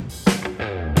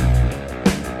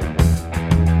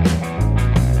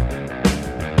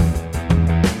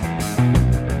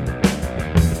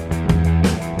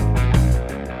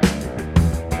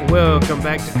Welcome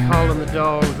back to Calling the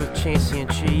Dogs with Chancey and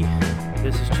Chi.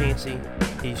 This is Chancey,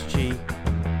 he's Chi,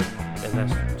 and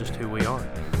that's just who we are.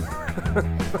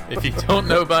 If you don't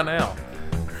know by now,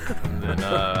 then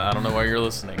I don't know why you're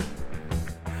listening.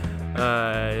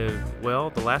 Well,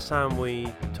 the last time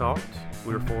we talked,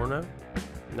 we were 4-0.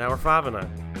 Now we're 5-0.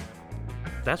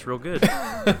 That's real good.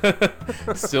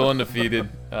 Still undefeated.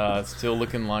 Still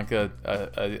looking like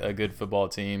a good football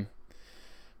team.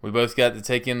 We both got to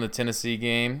take in the Tennessee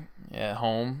game at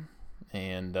home,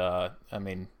 and I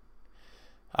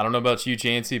don't know about you,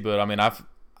 Chancey, but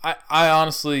I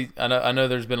honestly, I know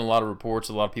there's been a lot of reports,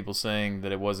 a lot of people saying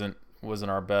that it wasn't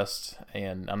our best,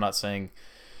 and I'm not saying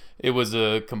it was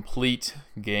a complete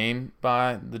game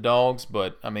by the Dogs,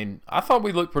 but I thought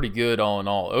we looked pretty good all in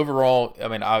all. Overall,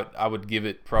 I would give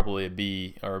it probably a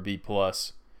B or a B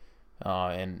plus.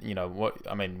 And what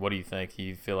do you think?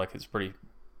 You feel like it's pretty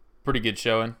good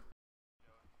showing?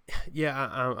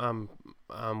 Yeah,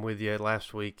 I'm with you.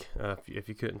 Last week, if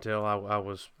you couldn't tell, I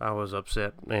was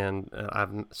upset, and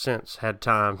I've since had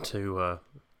time to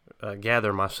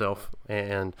gather myself.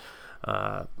 And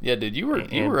yeah, dude, you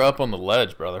were up on the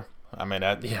ledge, brother. I've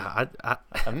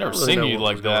never seen you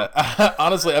like that.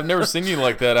 Honestly, I've never seen you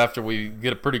like that after we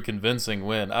get a pretty convincing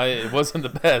win. It wasn't the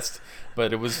best,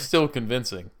 but it was still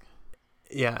convincing.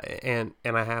 Yeah, and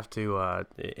I have to.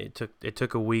 It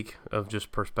took a week of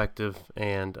just perspective,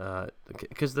 and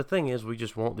because the thing is, we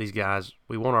just want these guys.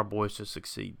 We want our boys to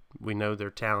succeed. We know they're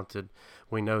talented.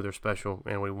 We know they're special,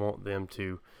 and we want them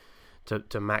to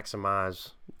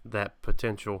maximize that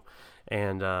potential.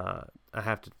 And I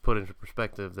have to put into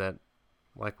perspective that,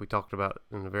 like we talked about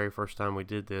in the very first time we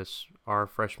did this, our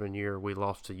freshman year we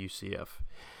lost to UCF,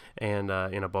 and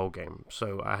in a bowl game.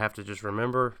 So I have to just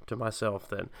remember to myself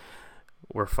that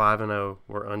we're 5-0.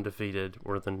 We're undefeated.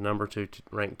 We're the number 2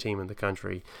 ranked team in the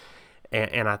country,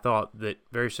 and I thought that,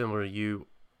 very similar to you,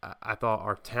 I thought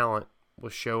our talent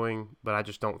was showing, but I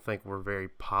just don't think we're very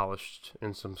polished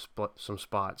in some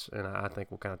spots, and I think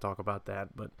we'll kind of talk about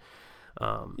that. But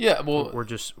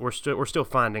we're still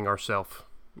finding ourselves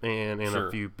in sure.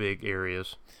 A few big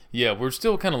areas. Yeah, we're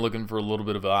still kind of looking for a little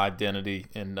bit of an identity,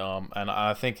 and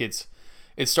I think it's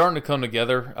starting to come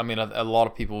together. A lot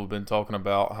of people have been talking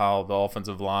about how the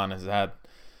offensive line has had,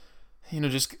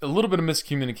 just a little bit of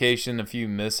miscommunication, a few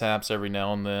mishaps every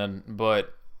now and then.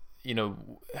 But,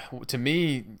 to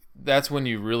me, that's when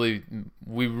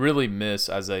we really miss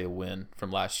Isaiah Wynn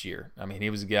from last year. He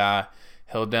was a guy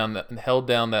held down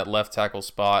that left tackle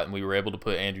spot, and we were able to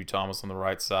put Andrew Thomas on the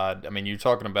right side. You're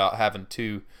talking about having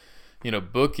two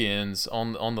bookends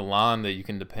on the line that you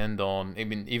can depend on.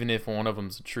 Even if one of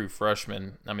them's a true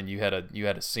freshman, you had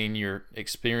a senior,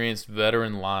 experienced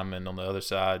veteran lineman on the other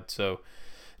side. So,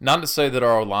 not to say that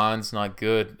our line's not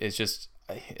good. It's just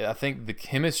I think the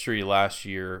chemistry last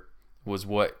year was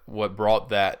what brought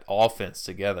that offense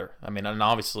together. And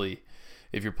obviously,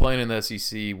 if you're playing in the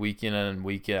SEC week in and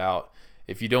week out,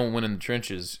 if you don't win in the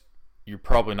trenches, you're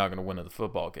probably not going to win in the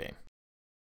football game.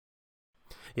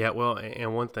 Yeah, well,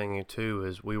 and one thing too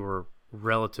is we were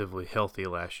relatively healthy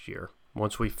last year.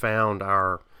 Once we found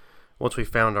our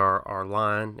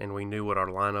line and we knew what our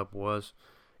lineup was,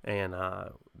 and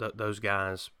those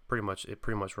guys pretty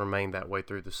much remained that way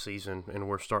through the season, and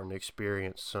we're starting to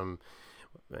experience some.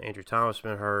 Andrew Thomas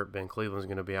been hurt. Ben Cleveland's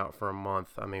going to be out for a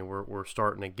month. We're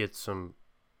starting to get some.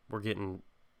 We're getting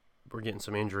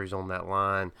some injuries on that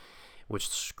line, which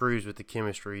screws with the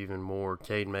chemistry even more.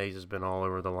 Cade Mays has been all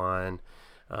over the line.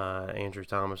 Andrew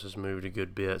Thomas has moved a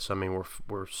good bit, so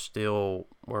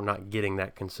we're not getting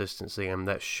that consistency, and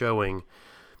that's showing,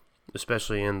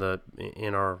 especially in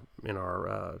our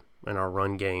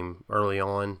run game early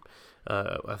on.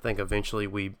 I think eventually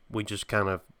we just kind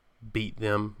of beat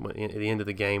them at the end of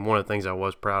the game. One of the things I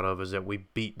was proud of is that we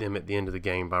beat them at the end of the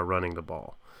game by running the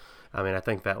ball. I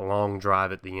think that long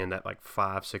drive at the end, that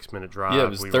 5-6 minute drive, it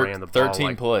was ran the ball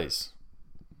 13 plays.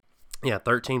 Yeah,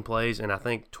 13 plays, and I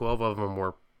think 12 of them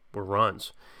were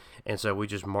runs, and so we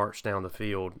just marched down the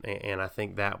field, and I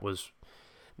think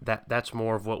that's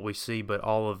more of what we see. But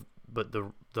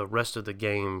the rest of the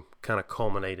game kind of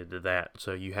culminated to that.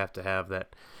 So you have to have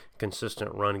that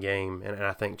consistent run game, and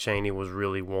I think Chaney was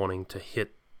really wanting to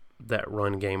hit that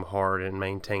run game hard and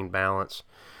maintain balance.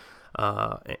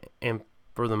 And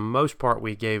for the most part,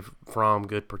 we gave Fromm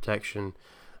good protection.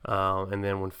 And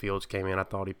then when Fields came in, I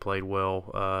thought he played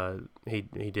well. He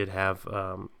did have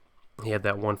he had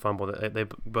that one fumble. They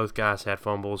both guys had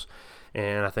fumbles,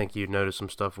 and I think you noticed some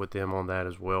stuff with them on that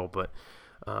as well. But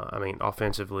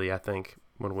offensively, I think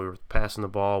when we were passing the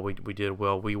ball, we did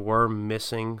well. We were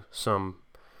missing some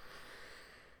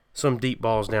some deep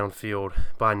balls downfield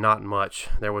by not much.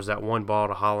 There was that one ball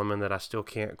to Holloman that I still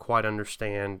can't quite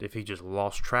understand if he just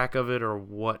lost track of it or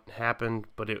what happened,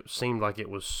 but it seemed like it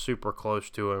was super close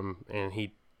to him, and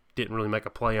he didn't really make a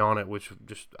play on it, which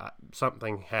just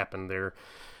something happened there.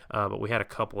 But we had a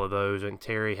couple of those, and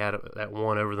Terry had that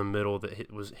one over the middle that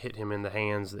hit him in the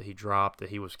hands that he dropped, that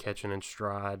he was catching in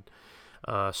stride.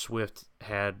 Swift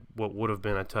had what would have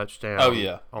been a touchdown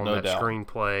on no that doubt.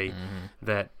 screenplay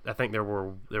that I think there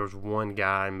was one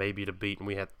guy maybe to beat, and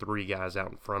we had three guys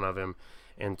out in front of him,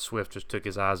 and Swift just took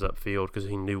his eyes upfield because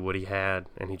he knew what he had,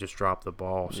 and he just dropped the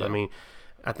ball. So, I mean,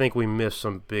 I think we missed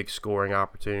some big scoring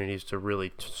opportunities to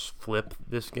really flip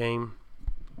this game,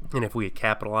 and if we had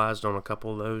capitalized on a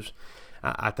couple of those,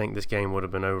 I think this game would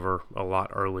have been over a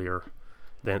lot earlier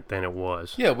than it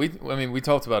was. Yeah, we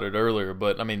talked about it earlier,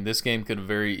 but I mean, this game could have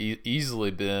very easily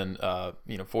been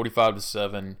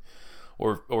 45-7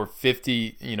 or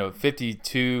 50,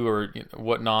 52 or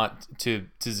whatnot to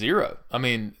 0. I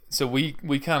mean, so we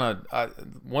kind of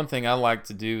one thing I like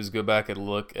to do is go back and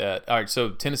look at. All right,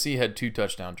 so Tennessee had 2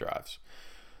 touchdown drives.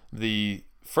 The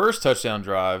first touchdown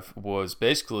drive was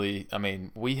basically, I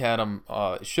mean, we had them.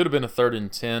 It should have been a 3rd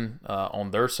and 10 on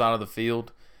their side of the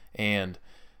field, and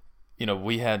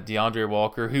we had DeAndre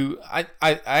Walker, who I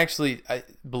actually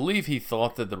believe he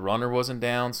thought that the runner wasn't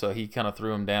down, so he kind of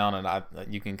threw him down, and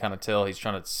you can kind of tell he's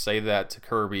trying to say that to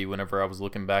Kirby whenever I was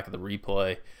looking back at the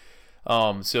replay.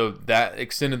 So that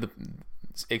extended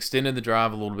the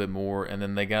drive a little bit more, and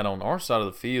then they got on our side of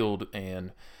the field,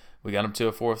 and we got him to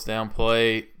a 4th down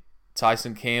play.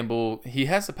 Tyson Campbell, he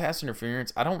has the pass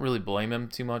interference. I don't really blame him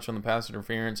too much on the pass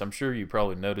interference. I'm sure you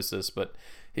probably noticed this, but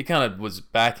he kind of was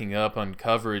backing up on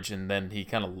coverage, and then he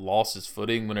kind of lost his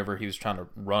footing whenever he was trying to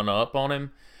run up on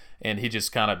him, and he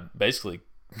just kind of basically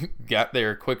got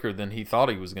there quicker than he thought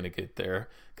he was going to get there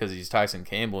because he's Tyson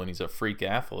Campbell and he's a freak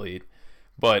athlete.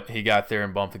 But he got there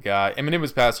and bumped the guy. I mean, it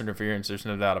was pass interference. There's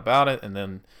no doubt about it. And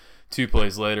then 2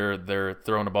 plays later, they're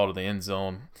throwing the ball to the end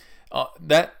zone.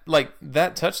 That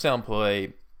touchdown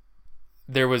play,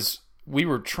 we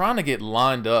were trying to get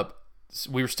lined up.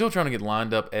 We were still trying to get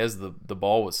lined up as the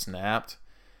ball was snapped.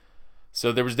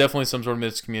 So there was definitely some sort of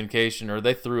miscommunication, or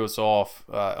they threw us off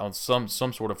on some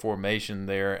sort of formation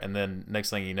there. And then next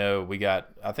thing you know,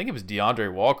 I think it was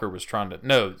DeAndre Walker it was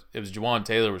Juwan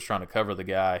Taylor was trying to cover the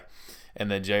guy,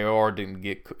 and then JR didn't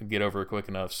get over it quick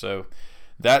enough. So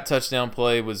that touchdown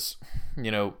play was,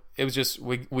 it was just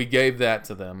we gave that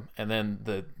to them. And then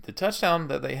the touchdown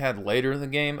that they had later in the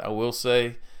game, I will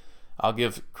say, I'll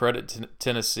give credit to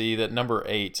Tennessee. That number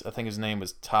 8, I think his name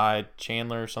was Ty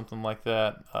Chandler or something like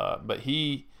that. But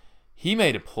he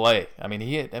made a play. I mean,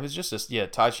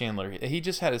 Ty Chandler. He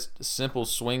just had a simple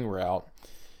swing route,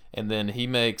 and then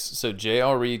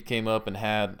J.R. Reed came up and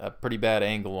had a pretty bad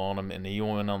angle on him, and he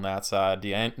went on that side.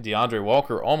 DeAndre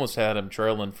Walker almost had him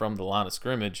trailing from the line of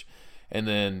scrimmage, and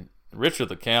then Richard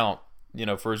LeCount,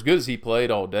 for as good as he played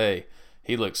all day,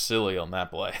 he looked silly on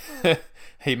that play.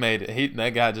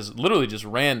 That guy just literally just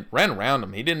ran around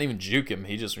him. He didn't even juke him.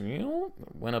 He just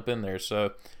went up in there.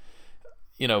 So,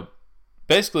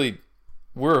 basically,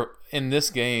 we're in this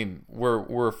game.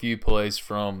 We're a few plays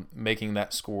from making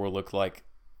that score look like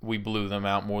we blew them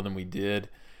out more than we did.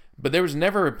 But there was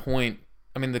never a point.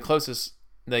 I mean, the closest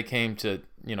they came to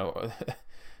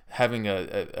having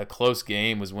a close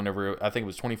game was whenever I think it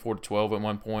was 24-12 at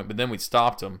one point. But then we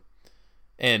stopped them.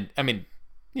 And, I mean,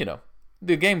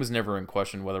 the game was never in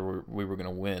question whether we were going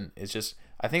to win. It's just,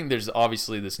 I think there's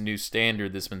obviously this new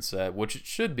standard that's been set, which it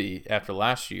should be after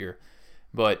last year.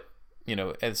 But,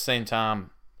 at the same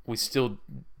time, we still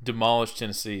demolished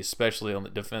Tennessee, especially on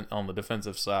the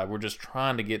defensive side. We're just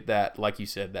trying to get that, like you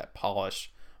said, that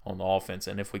polish on the offense.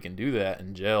 And if we can do that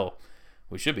and gel,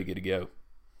 we should be good to go.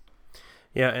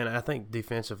 Yeah, and I think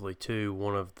defensively too,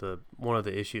 one of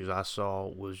the issues I saw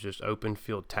was just open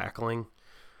field tackling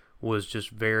was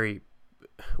very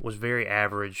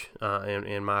average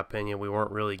in my opinion. We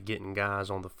weren't really getting guys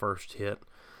on the first hit,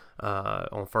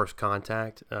 on first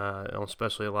contact,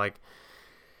 especially like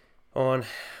on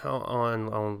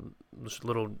just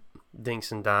little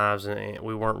dinks and dives, and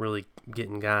we weren't really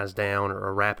getting guys down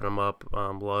or wrapping them up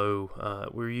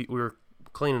low. We were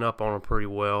cleaning up on them pretty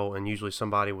well, and usually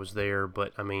somebody was there.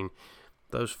 But I mean,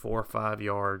 those 4 or 5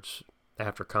 yards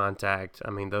after contact,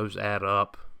 I mean, those add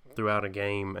up throughout a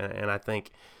game, and I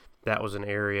think that was an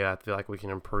area I feel like we can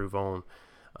improve on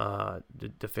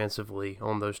defensively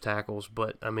on those tackles.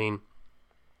 But I mean,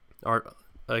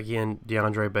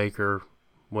 DeAndre Baker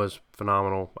was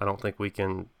phenomenal. I don't think we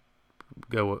can't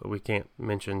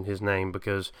mention his name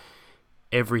because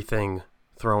everything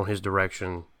thrown his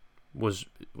direction was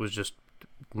just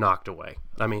knocked away.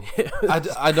 I mean,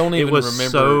 I don't even remember.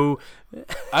 So,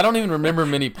 I don't even remember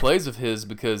many plays of his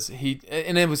because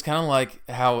and it was kind of like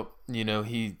how,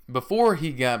 before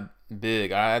he got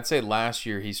big, I'd say last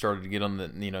year he started to get on the,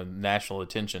 national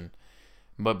attention.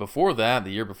 But before that,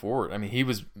 the year before, I mean, he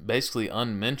was basically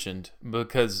unmentioned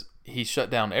because he shut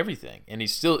down everything. And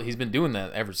he's been doing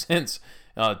that ever since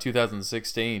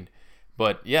 2016.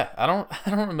 But yeah, I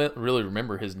don't really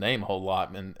remember his name a whole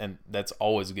lot, and that's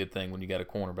always a good thing when you got a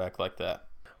cornerback like that.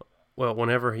 well,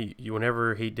 whenever he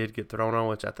did get thrown on,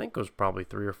 which I think was probably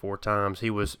 3 or 4 times,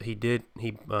 he prevented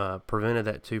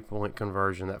that 2-point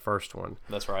conversion, that first one.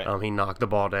 That's right. He knocked the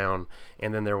ball down,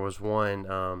 and then there was one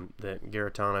that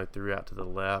Garetano threw out to the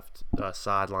left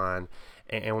sideline,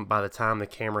 and by the time the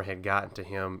camera had gotten to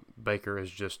him, Baker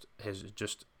is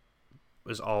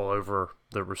all over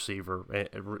the receiver.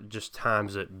 It just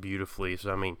times it beautifully.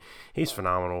 So I mean, he's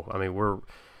phenomenal. I mean,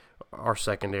 our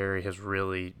secondary has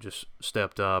really just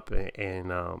stepped up,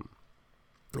 and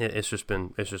it's just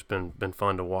been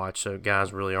fun to watch. So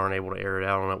guys really aren't able to air it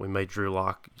out on it. We made Drew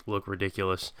Lock look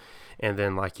ridiculous, and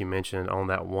then like you mentioned, on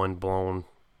that one blown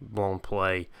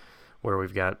play where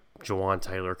we've got Jawan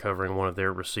Taylor covering one of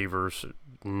their receivers.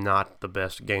 Not the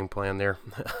best game plan there.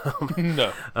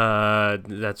 No.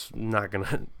 That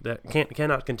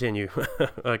cannot continue.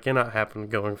 Cannot happen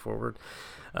going forward.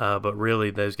 But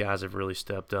really, those guys have really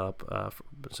stepped up.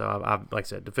 So I've like I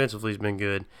said, defensively has been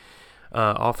good.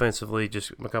 Offensively,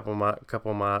 just a couple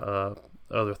of my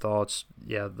other thoughts.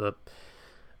 Yeah, the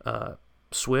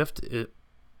Swift,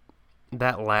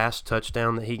 that last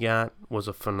touchdown that he got was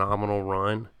a phenomenal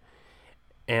run.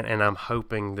 And I'm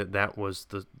hoping that was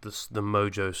the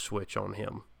mojo switch on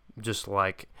him. Just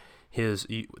like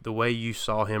the way you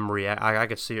saw him react, I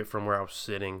could see it from where I was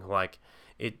sitting. Like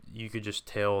you could just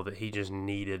tell that he just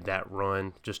needed that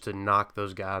run just to knock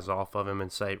those guys off of him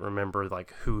and say, remember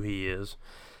like who he is.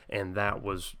 And that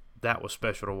was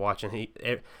special to watch. And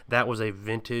that was a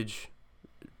vintage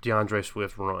DeAndre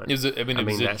Swift run. It was a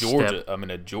vintage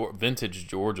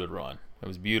Georgia run. It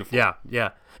was beautiful.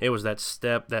 Yeah. It was that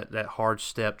step, that hard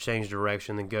step, change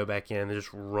direction, then go back in and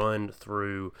just run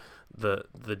through the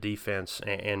defense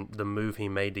and the move he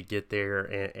made to get there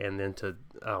and then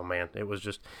oh man, it was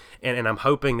just and I'm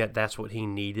hoping that that's what he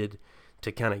needed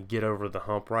to kind of get over the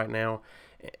hump right now,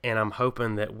 and I'm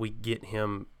hoping that we get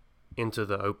him into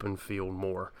the open field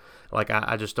more. Like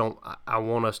I just don't. I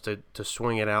want us to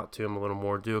swing it out to him a little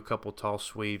more, do a couple toss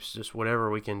sweeps, just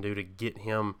whatever we can do to get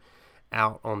him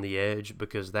out on the edge,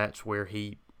 because that's where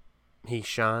he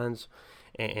shines,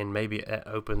 and maybe it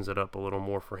opens it up a little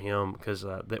more for him, because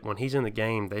that when he's in the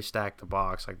game, they stack the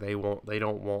box. Like they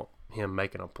don't want him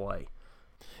making a play.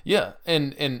 Yeah,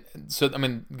 and so I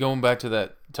mean, going back to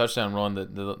that touchdown run,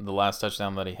 the last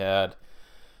touchdown that he had,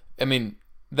 I mean,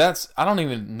 I don't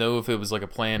even know if it was like a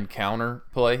planned counter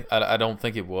play. I don't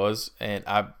think it was, and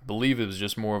I believe it was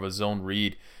just more of a zone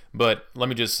read. But let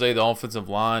me just say, the offensive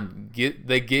line,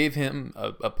 they gave him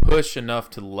a push enough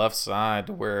to the left side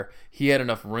to where he had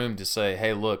enough room to say,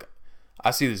 hey, look,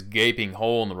 I see this gaping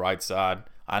hole on the right side.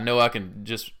 I know I can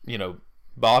just,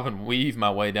 bob and weave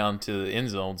my way down to the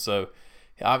end zone. So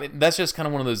I mean, that's just kind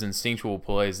of one of those instinctual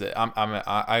plays that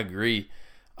I agree.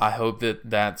 I hope that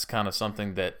that's kind of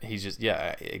something that he's just,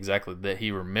 exactly, that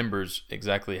he remembers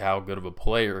exactly how good of a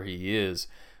player he is.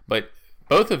 But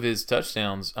both of his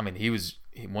touchdowns, I mean,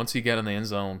 once he got in the end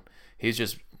zone, he's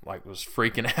just like was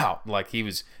freaking out. Like he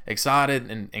was excited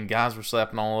and guys were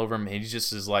slapping all over him. He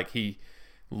just is like, he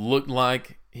looked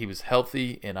like he was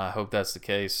healthy, and I hope that's the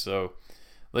case. So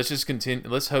let's just continue.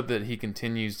 Let's hope that he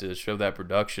continues to show that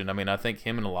production. I mean, I think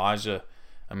him and Elijah,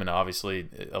 I mean, obviously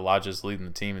Elijah's leading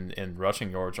the team in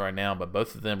rushing yards right now, but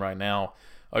both of them right now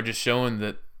are just showing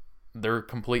that they're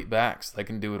complete backs. They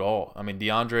can do it all. I mean,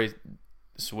 DeAndre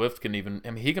Swift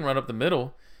he can run up the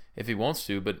middle if he wants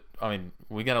to, but I mean,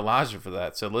 we got Elijah for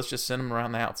that. So let's just send him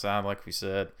around the outside, like we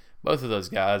said. Both of those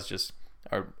guys just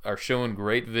are showing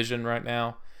great vision right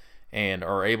now, and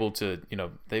are able to,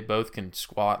 they both can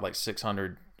squat like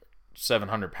 600,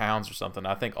 700 pounds or something.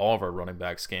 I think all of our running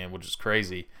backs can, which is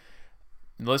crazy.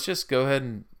 Let's just go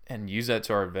ahead and use that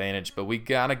to our advantage, but we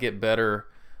got to get better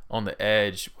on the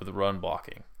edge with run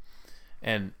blocking.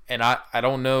 And I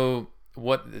don't know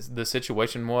what the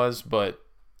situation was, but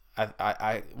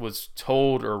I was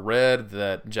told or read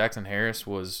that Jackson Harris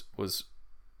was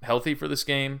healthy for this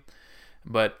game,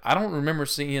 but I don't remember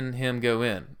seeing him go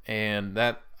in, and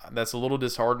that's a little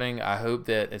disheartening. I hope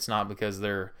that it's not because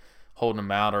they're holding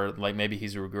him out, or like maybe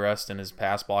he's regressed in his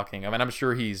pass blocking. I mean, I'm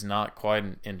sure he's not quite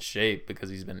in shape because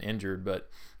he's been injured, but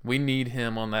we need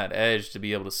him on that edge to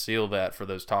be able to seal that for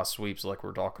those toss sweeps like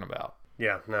we're talking about.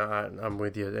 Yeah, no, I'm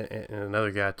with you. And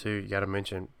another guy too, you got to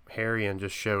mention Harrion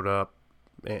just showed up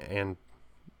and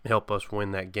helped us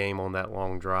win that game on that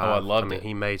long drive. Oh, I loved it.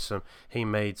 He made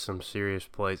some serious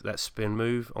plays. That spin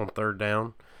move on third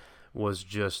down was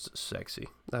just sexy.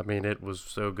 I mean, it was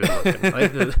so good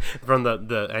looking. From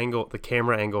the angle, the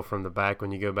camera angle from the back,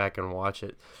 when you go back and watch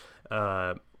it,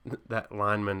 that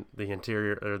lineman, the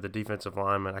interior or the defensive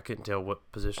lineman, I couldn't tell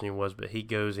what position he was, but he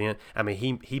goes in. I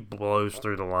mean, he blows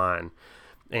through the line,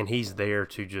 and he's there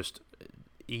to just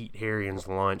eat Harrion's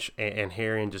lunch, and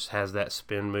Harrion just has that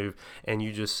spin move, and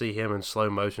you just see him in slow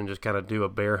motion just kind of do a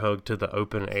bear hug to the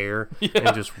open air,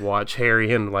 and just watch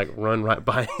Harrion like run right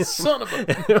by him. Son of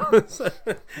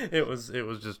a it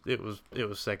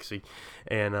was sexy,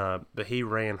 and but he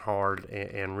ran hard,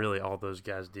 and really all those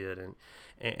guys did,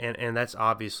 and that's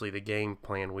obviously the game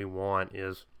plan we want.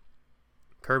 Is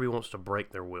Kirby wants to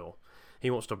break their will. He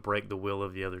wants to break the will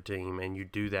of the other team, and you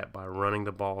do that by running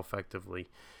the ball effectively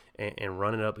and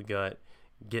running up the gut,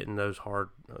 getting those hard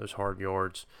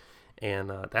yards,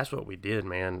 and that's what we did,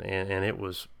 man. And it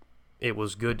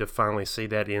was good to finally see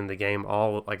that in the game.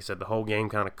 All, like I said, the whole game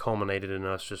kind of culminated in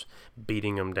us just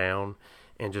beating them down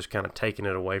and just kind of taking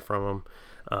it away from them.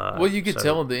 Well, you could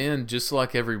tell at the end, just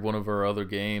like every one of our other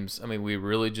games, I mean, we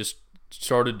really just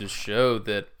started to show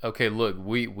that, okay, look,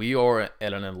 we are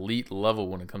at an elite level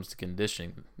when it comes to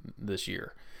conditioning this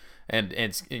year. And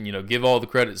you know, give all the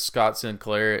credit to Scott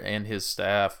Sinclair and his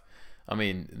staff. I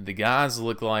mean, the guys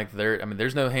look like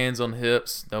there's no hands on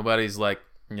hips. Nobody's like,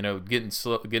 you know,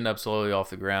 getting up slowly off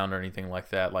the ground or anything like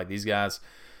that. Like, these guys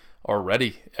are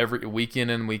ready every week in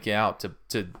and week out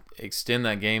to extend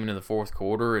that game into the fourth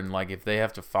quarter. And like, if they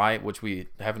have to fight, which we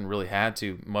haven't really had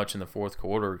to much in the fourth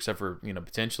quarter, except for, you know,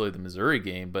 potentially the Missouri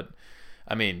game. But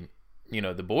I mean, you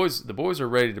know, the boys are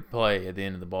ready to play at the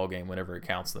end of the ball game whenever it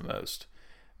counts the most.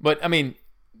 But I mean,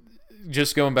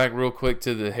 just going back real quick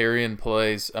to the Harrion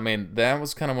plays, I mean, that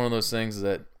was kind of one of those things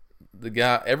that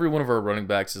every one of our running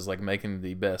backs is like making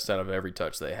the best out of every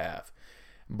touch they have.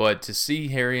 But to see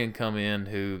Harrion come in,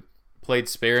 who played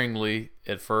sparingly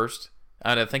at first,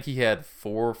 and I think he had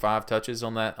 4 or 5 touches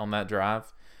on that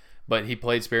drive, but he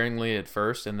played sparingly at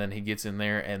first, and then he gets in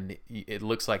there, and it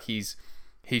looks like he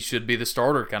should be the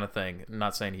starter kind of thing. I'm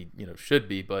not saying he, you know, should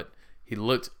be, but he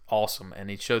looked awesome, and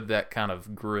he showed that kind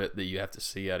of grit that you have to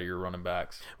see out of your running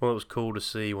backs. Well, it was cool to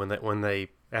see when they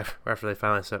after they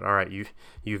finally said, "All right,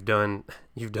 you've done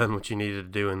what you needed to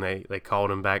do," and they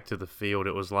called him back to the field.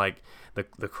 It was like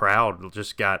the crowd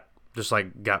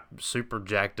got super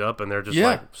jacked up, and they're just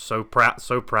like so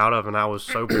proud of. And I was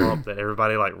so pumped that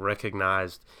everybody like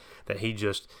recognized that he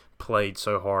just played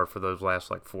so hard for those last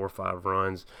like 4 or 5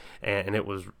 runs, and it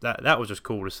was that was just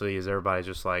cool to see. As everybody's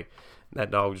just like, that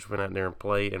dog just went out there and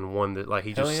played and won. Like,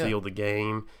 he just sealed the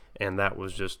game, and that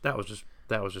was just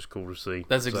cool to see.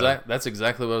 That's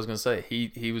exactly what I was gonna say.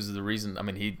 He was the reason. I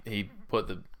mean, he put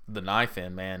the knife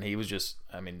in, man. He was just,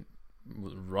 I mean,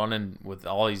 running with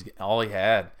all he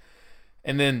had,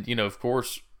 and then, you know, of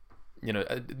course, you know,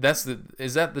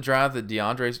 is that the drive that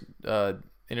DeAndre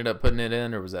ended up putting it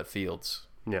in, or was that Fields?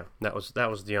 Yeah, that was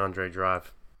DeAndre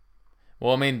drive.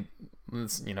 Well, I mean,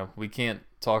 you know, we can't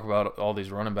talk about all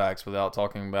these running backs without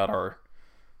talking about our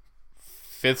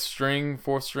 4th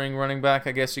string running back,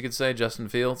 I guess you could say, Justin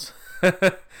Fields.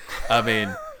 I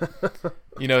mean,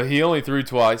 you know, he only threw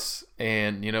twice,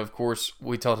 and, you know, of course,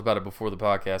 we talked about it before the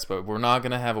podcast, but we're not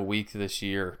going to have a week this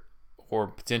year, or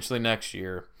potentially next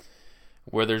year,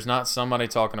 where there's not somebody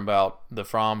talking about the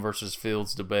Fromm versus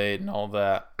Fields debate and all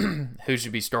that. Who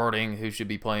should be starting? Who should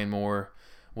be playing more?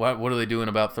 What are they doing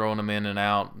about throwing them in and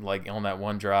out, like on that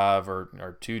one drive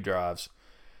or 2 drives?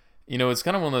 You know, it's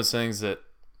kind of one of those things that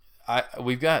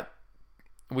we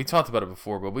talked about it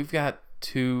before, but we've got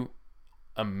 2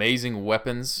 amazing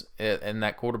weapons in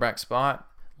that quarterback spot.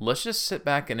 Let's just sit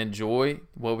back and enjoy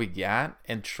what we got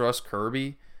and trust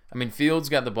Kirby. I mean, Fields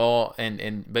got the ball,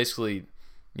 and basically,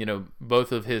 you know,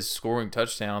 both of his scoring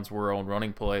touchdowns were on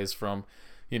running plays from,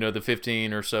 you know, the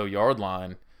 15 or so yard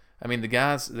line. I mean, the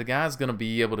guy's going to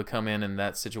be able to come in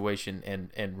that situation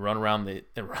and run around the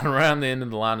end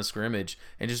of the line of scrimmage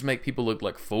and just make people look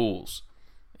like fools.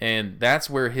 And that's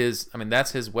where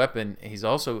that's his weapon. He's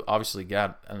also obviously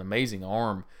got an amazing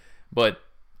arm, but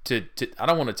I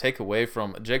don't want to take away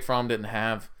from Jake Fromm. Didn't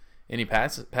have any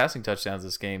passing touchdowns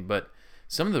this game, but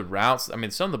some of the routes, I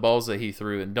mean, some of the balls that he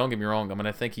threw, and don't get me wrong, I mean,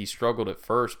 I think he struggled at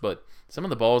first, but some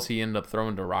of the balls he ended up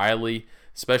throwing to Riley,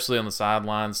 especially on the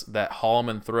sidelines, that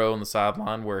Holloman throw on the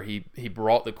sideline where he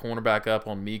brought the cornerback up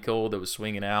on Miko that was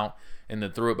swinging out and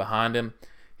then threw it behind him.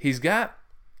 He's got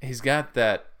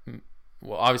that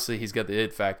well, obviously he's got the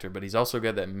it factor, but he's also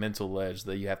got that mental edge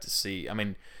that you have to see. I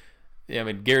mean,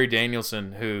 Gary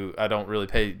Danielson, who I don't really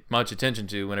pay much attention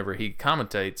to whenever he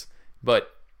commentates,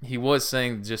 but he was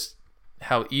saying just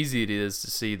how easy it is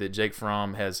to see that Jake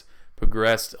Fromm has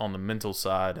progressed on the mental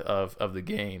side of the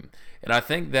game. And I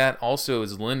think that also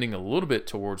is lending a little bit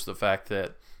towards the fact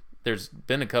that there's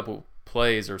been a couple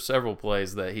plays or several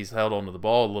plays that he's held onto the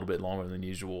ball a little bit longer than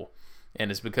usual.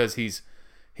 And it's because he's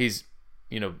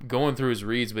going through his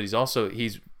reads, but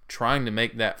he's trying to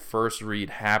make that first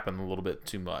read happen a little bit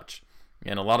too much.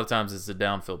 And a lot of times it's a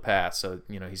downfield pass, so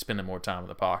he's spending more time in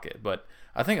the pocket. But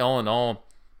I think all in all,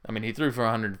 I mean, he threw for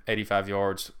 185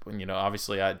 yards.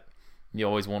 Obviously you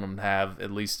always want him to have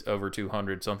at least over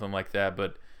 200, something like that.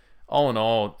 But all in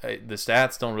all, the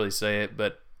stats don't really say it,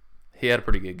 but he had a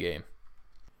pretty good game.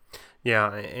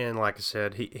 Yeah, and like I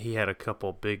said, he had a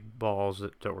couple big balls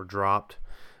that were dropped.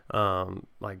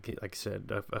 Like I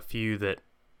said, a few that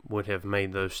would have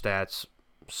made those stats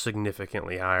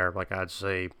significantly higher. Like I'd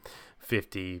say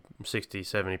 50, 60,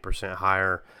 70%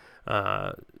 higher.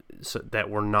 So that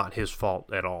were not his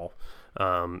fault at all.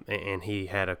 And he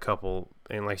had a couple,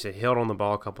 and like I said, he held on the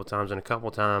ball a couple of times, and a couple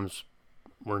of times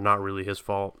were not really his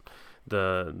fault.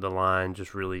 The line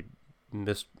just really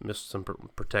missed some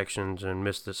protections and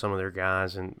missed some of their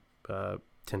guys, and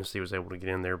Tennessee was able to get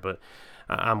in there. But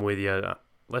I'm with you.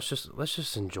 Let's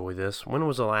just enjoy this. When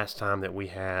was the last time that we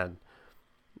had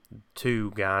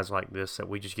two guys like this that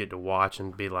we just get to watch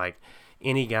and be like,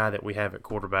 any guy that we have at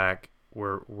quarterback,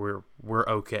 we're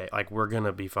okay. Like, we're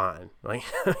gonna be fine. Like,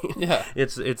 yeah,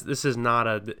 this is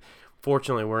not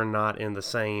fortunately we're not in the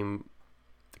same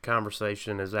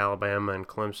conversation as Alabama and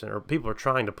Clemson, or people are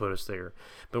trying to put us there,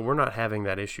 but we're not having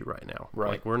that issue right now.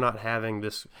 Right. Like, we're not having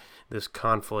this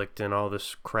conflict and all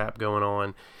this crap going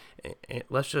on. And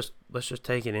let's just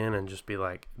take it in and just be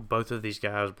like, both of these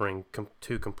guys bring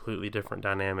two completely different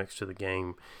dynamics to the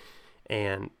game,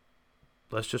 and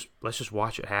let's just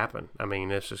watch it happen. I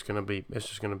mean, it's just gonna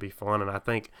be fun, and I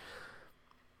think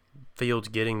Fields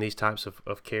getting these types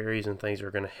of carries and things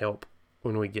are gonna help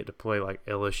when we get to play like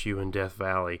LSU and Death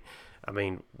Valley. I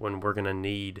mean, when we're gonna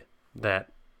need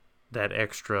that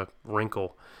extra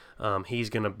wrinkle,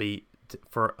 he's gonna be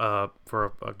for a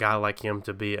guy like him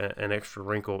to be an extra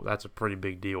wrinkle. That's a pretty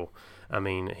big deal. I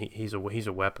mean, he's a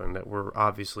weapon that we're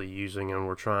obviously using, and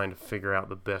we're trying to figure out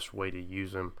the best way to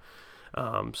use him.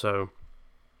 So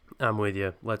I'm with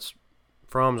you.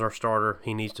 Fromm's our starter.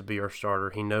 He needs to be our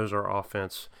starter. He knows our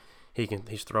offense.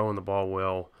 He's throwing the ball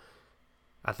well.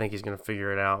 I think he's going to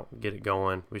figure it out, get it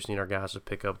going. We just need our guys to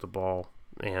pick up the ball,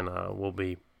 and we'll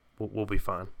be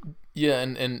fine. Yeah,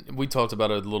 and we talked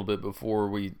about it a little bit before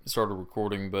we started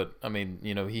recording, but I mean,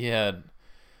 he had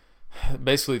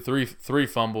basically three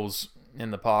fumbles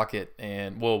in the pocket,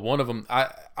 and well, one of them, I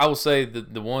will say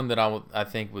that the one that I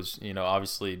think was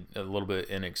obviously a little bit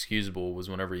inexcusable was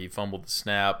whenever he fumbled the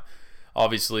snap.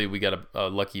 Obviously, we got a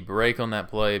lucky break on that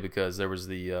play because there was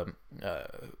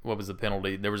what was the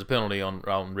penalty? There was a penalty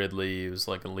on Ridley. It was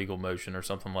like a legal motion or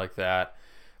something like that.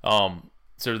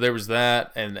 So there was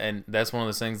that, and that's one of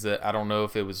those things that I don't know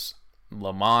if it was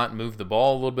Lamont moved the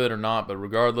ball a little bit or not, but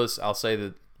regardless, I'll say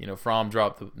that Fromm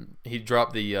dropped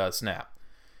the snap,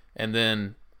 and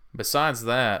then besides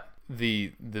that,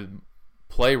 the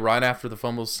play right after the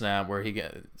fumble snap where he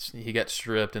got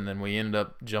stripped, and then we ended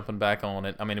up jumping back on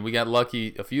it. I mean, we got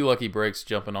a few lucky breaks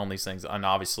jumping on these things, and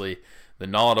obviously the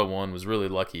Nauta one was really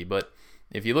lucky. But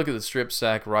if you look at the strip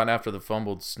sack right after the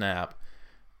fumbled snap,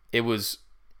 it was.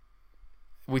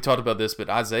 We talked about this, but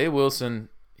Isaiah Wilson,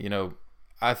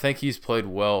 I think he's played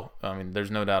well. I mean,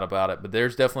 there's no doubt about it. But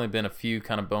there's definitely been a few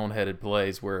kind of boneheaded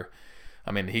plays where,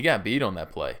 I mean, he got beat on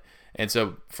that play. And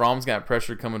so Fromm's got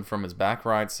pressure coming from his back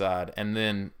right side. And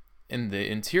then in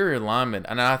the interior alignment,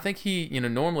 and I think he,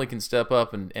 normally can step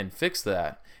up and fix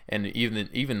that and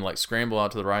even like scramble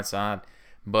out to the right side.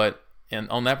 But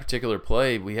on that particular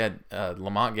play, we had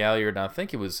Lamont Galliard, and I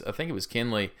think it was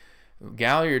Kinley.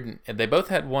 Galliard, they both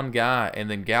had one guy, and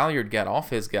then Galliard got off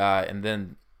his guy, and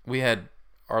then we had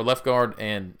our left guard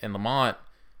and Lamont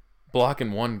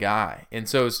blocking one guy, and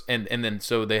so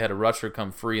they had a rusher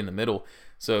come free in the middle.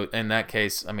 So in that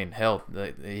case, I mean, hell,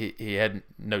 he had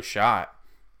no shot.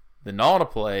 The Nauta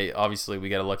play, obviously, we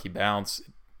got a lucky bounce.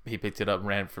 He picked it up and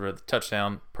ran for the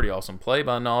touchdown. Pretty awesome play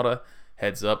by Nauta,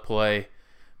 heads up play,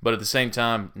 but at the same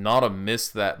time, Nauta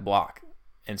missed that block,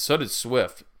 and so did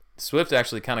Swift. Swift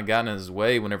actually kind of got in his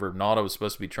way whenever Nauta was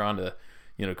supposed to be trying to,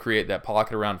 create that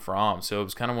pocket around Fromm. So it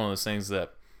was kind of one of those things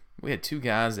that we had two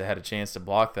guys that had a chance to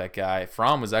block that guy.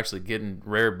 Fromm was actually getting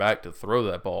reared back to throw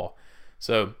that ball.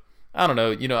 So I don't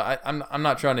know. I'm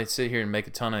not trying to sit here and make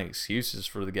a ton of excuses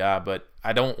for the guy, but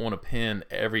I don't want to pin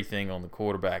everything on the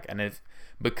quarterback. And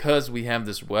because we have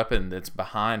this weapon that's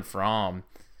behind Fromm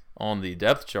on the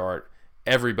depth chart,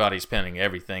 everybody's pinning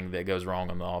everything that goes wrong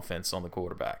on the offense on the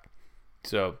quarterback.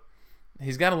 So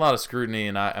he's got a lot of scrutiny,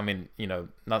 and I mean,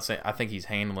 not saying I think he's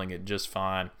handling it just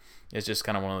fine. It's just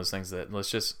kind of one of those things that let's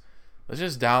just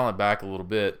dial it back a little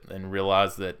bit and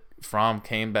realize that Fromm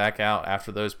came back out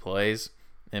after those plays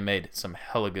and made some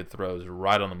hella good throws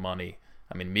right on the money.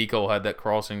 I mean, Mecole had that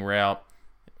crossing route.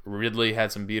 Ridley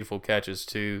had some beautiful catches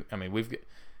too. I mean,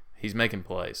 he's making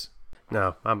plays.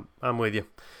 No, I'm with you.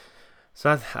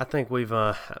 So I think we've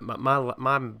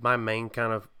my main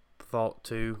kind of thought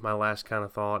too. My last kind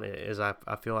of thought is I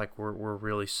feel like we're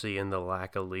really seeing the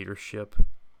lack of leadership.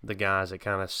 The guys that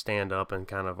kind of stand up and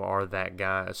kind of are that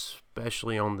guy,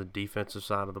 especially on the defensive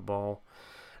side of the ball.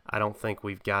 I don't think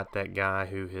we've got that guy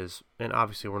who has, and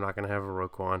obviously we're not going to have a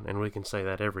Roquan, and we can say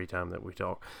that every time that we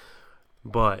talk.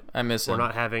 But I miss him. We're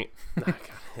not having. Oh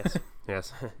God,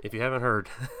 yes. If you haven't heard,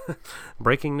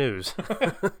 breaking news: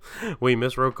 we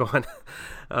miss Roquan.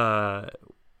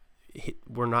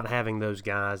 We're not having those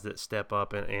guys that step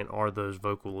up and are those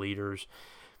vocal leaders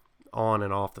on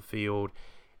and off the field.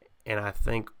 And I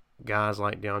think guys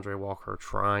like DeAndre Walker are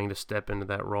trying to step into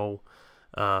that role.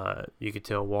 You could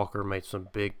tell Walker made some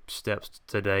big steps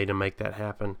today to make that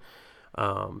happen.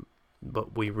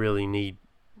 But we really need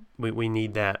we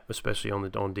need that, especially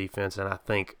on defense. And I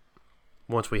think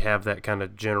once we have that kind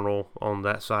of general on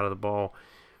that side of the ball,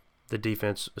 the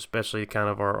defense, especially kind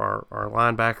of our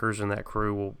linebackers and that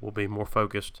crew, will be more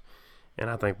focused, and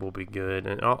I think we'll be good.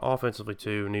 And offensively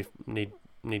too, need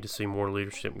to see more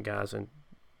leadership in guys, and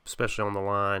especially on the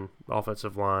line,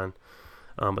 offensive line.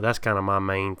 But that's kind of my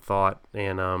main thought,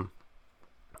 and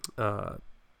kind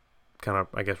of,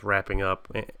 I guess, wrapping up,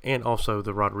 and also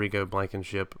the Rodrigo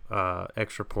Blankenship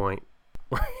extra point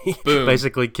where he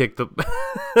basically kicked the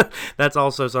that's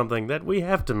also something that we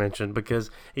have to mention, because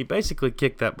he basically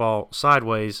kicked that ball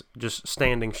sideways, just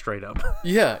standing straight up.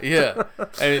 Yeah.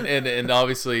 And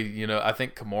obviously, I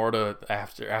think Camarda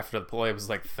after the play was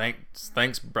like,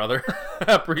 thanks brother.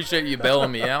 I appreciate you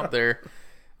bailing me out there.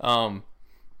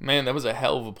 Man, that was a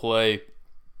hell of a play.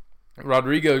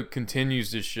 Rodrigo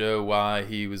continues to show why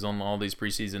he was on all these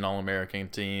preseason All-American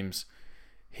teams.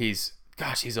 He's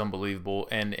unbelievable.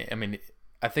 And I mean,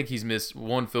 I think he's missed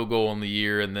one field goal in the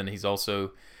year, and then he's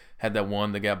also had that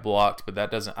one that got blocked, but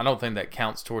I don't think that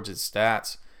counts towards his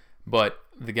stats. But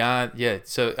the guy,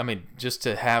 so I mean, just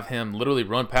to have him literally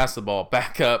run past the ball,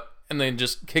 back up, and then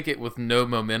just kick it with no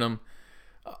momentum,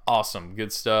 awesome,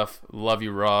 good stuff. Love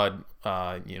you, Rod.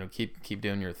 Keep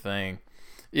doing your thing.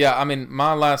 Yeah, I mean,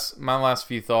 my last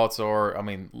few thoughts are, I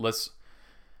mean,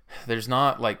 there's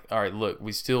not like, all right, look,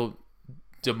 we still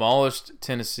demolished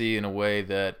Tennessee in a way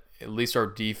that at least our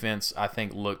defense, I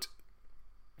think, looked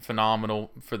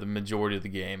phenomenal for the majority of the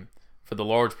game, for the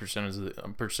large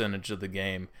percentage of the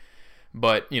game.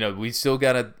 But, we still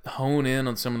got to hone in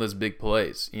on some of those big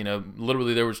plays.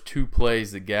 Literally there was 2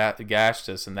 plays that gashed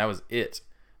us, and that was it.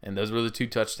 And those were the 2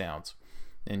 touchdowns.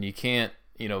 And you can't,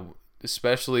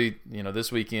 especially,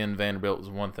 this weekend, Vanderbilt was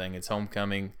one thing. It's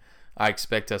homecoming. I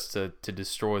expect us to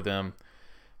destroy them,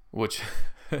 which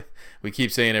we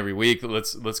keep saying every week.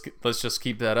 Let's just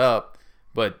keep that up.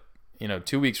 But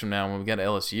 2 weeks from now, when we got to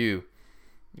LSU,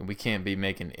 we can't be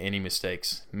making any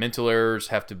mistakes. Mental errors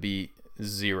have to be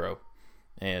 0.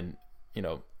 And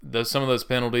some of those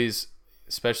penalties,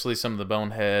 especially some of the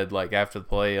bonehead, like after the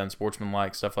play,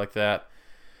 unsportsmanlike stuff like that,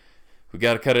 we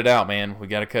got to cut it out, man. We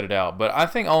got to cut it out. But I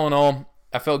think all in all,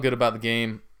 I felt good about the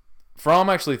game. Fromm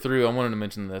actually I wanted to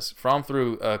mention this. Fromm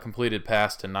threw a completed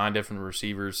pass to 9 different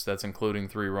receivers. That's including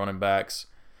 3 running backs.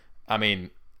 I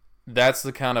mean, that's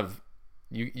the kind of,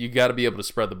 you got to be able to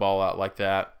spread the ball out like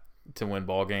that to win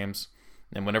ball games.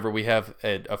 And whenever we have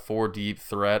a 4 deep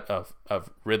threat of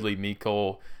Ridley,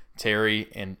 Mecole, Terry,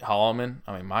 and Holloman,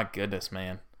 I mean, my goodness,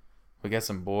 man. We got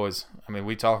some boys. I mean,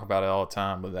 we talk about it all the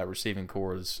time, but that receiving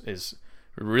core is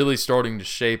really starting to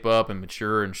shape up and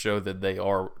mature and show that they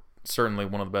are certainly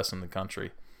one of the best in the country.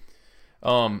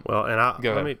 Well, and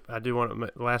I do want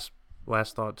to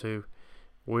last thought too.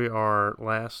 We are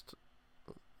last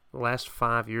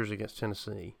 5 years against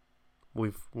Tennessee,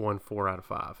 we've won 4 out of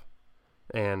 5,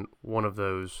 and one of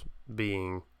those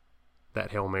being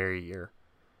that Hail Mary year.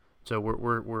 So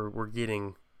we're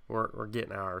getting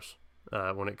ours.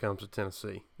 When it comes to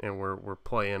Tennessee, and we're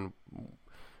playing.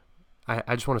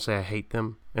 I just want to say I hate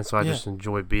them, and so I just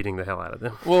enjoy beating the hell out of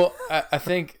them. Well, I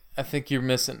think you're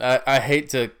missing. I hate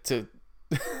to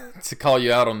to call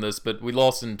you out on this, but we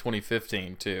lost in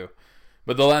 2015 too.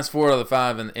 But the last 4 out of the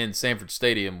 5 in Sanford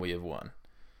Stadium, we have won.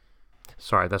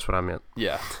 Sorry, that's what I meant.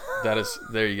 Yeah, that is.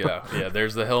 There you go. Yeah,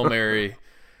 there's the Hail Mary,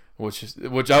 which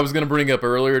I was going to bring up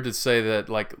earlier to say that,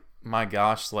 like, my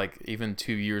gosh, like, even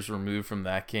 2 years removed from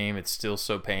that game, it's still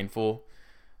so painful.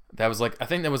 That was like, I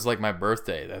think that was like my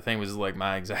birthday. That thing was like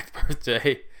my exact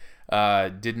birthday.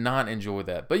 Did not enjoy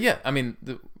that. But yeah, I mean,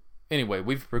 anyway,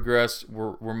 we've progressed.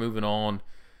 We're moving on.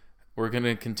 We're going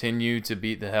to continue to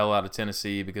beat the hell out of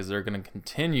Tennessee because they're going to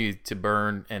continue to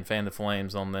burn and fan the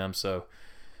flames on them. So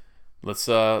let's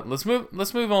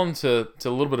move on to a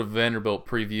little bit of Vanderbilt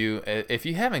preview. If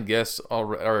you haven't guessed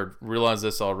or realized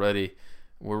this already,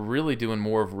 we're really doing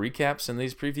more of recaps in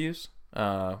these previews.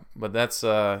 But that's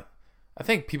I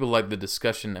think people like the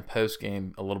discussion and post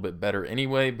game a little bit better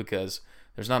anyway because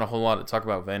there's not a whole lot to talk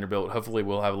about Vanderbilt. Hopefully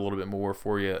we'll have a little bit more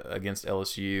for you against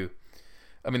LSU.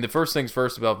 I mean, the first things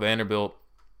first about Vanderbilt,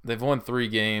 they've won 3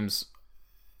 games,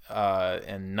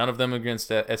 and none of them against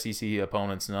SEC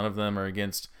opponents. None of them are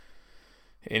against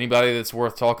anybody that's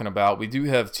worth talking about. We do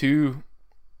have two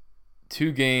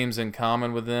games in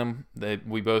common with them.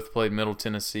 We both played Middle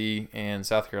Tennessee and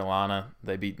South Carolina.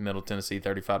 They beat Middle Tennessee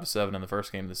 35-7 in the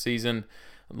first game of the season.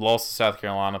 Lost to South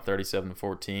Carolina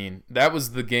 37-14. That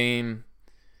was the game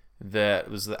that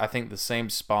was, I think, the same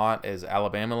spot as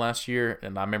Alabama last year.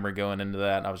 And I remember going into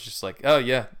that, and I was just like, oh,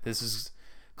 yeah, this is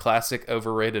classic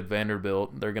overrated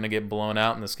Vanderbilt. They're going to get blown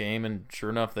out in this game. And sure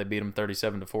enough, they beat them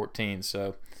 37-14.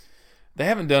 So they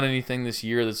haven't done anything this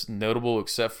year that's notable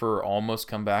except for almost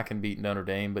come back and beat Notre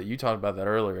Dame. But you talked about that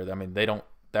earlier. I mean, they don't.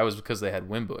 That was because they had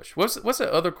Wimbush. What's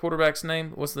that other quarterback's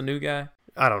name? What's the new guy?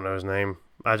 I don't know his name.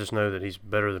 I just know that he's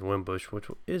better than Wimbush, which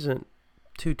isn't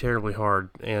too terribly hard.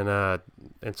 And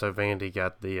so Vandy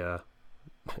got the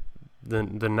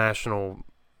national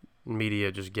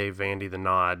media just gave Vandy the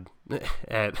nod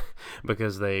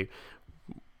because they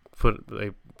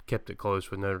kept it close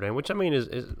with Notre Dame, which I mean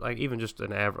is like even just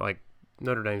an average. Like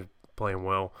Notre Dame's playing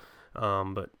well,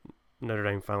 but Notre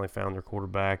Dame finally found their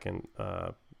quarterback and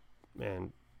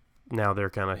now they're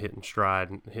kind of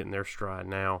hitting their stride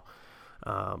now.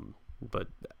 But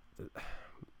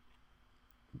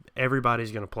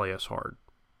everybody's going to play us hard.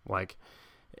 Like,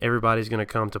 everybody's going to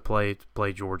come to play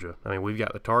Georgia. I mean, we've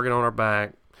got the target on our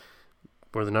back.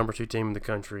 We're the number 2 team in the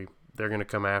country. They're going to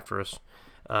come after us.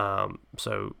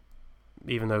 So,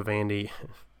 even though Vandy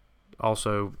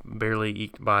also barely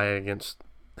eked by against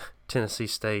Tennessee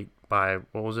State by,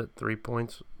 3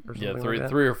 points or something like that?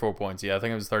 3 or 4 points. Yeah, I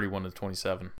think it was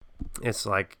 31-27. It's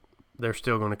like they're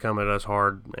still going to come at us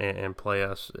hard and play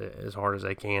us as hard as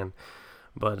they can.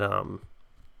 But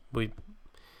we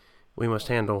must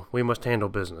handle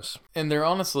business. And they're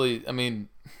honestly, I mean,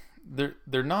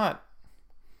 they're not.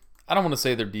 I don't want to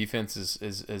say their defense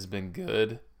has been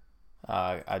good.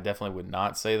 I definitely would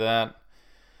not say that.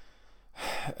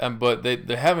 But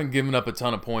they haven't given up a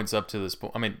ton of points up to this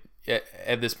point. I mean,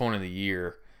 at this point in the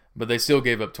year, but they still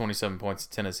gave up 27 points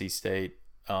to Tennessee State.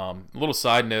 A little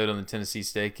side note on the Tennessee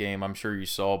State game, I'm sure you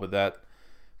saw, but that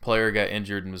player got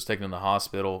injured and was taken to the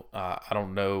hospital. I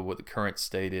don't know what the current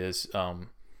state is,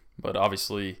 but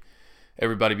obviously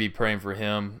everybody be praying for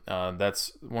him.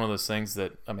 That's one of those things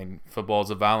that, I mean, football is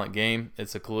a violent game.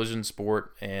 It's a collision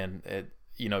sport, and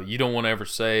you don't want to ever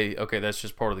say, okay, that's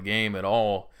just part of the game at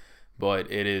all, but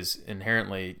it is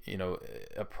inherently,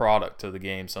 a product of the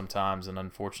game sometimes, and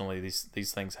unfortunately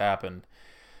these things happen.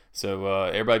 So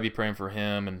everybody be praying for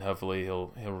him, and hopefully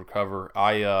he'll recover.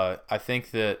 I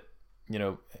think that,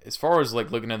 as far as like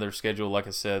looking at their schedule, like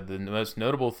I said, the most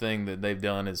notable thing that they've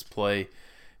done is play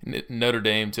Notre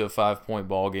Dame to a 5-point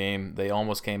ball game. They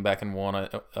almost came back and won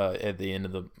at the end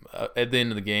of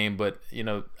the game, but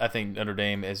I think Notre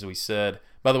Dame, as we said.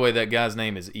 By the way, that guy's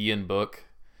name is Ian Book.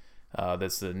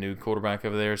 That's the new quarterback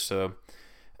over there. So,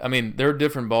 I mean, they're a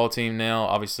different ball team now.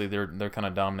 Obviously, they're kind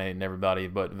of dominating everybody,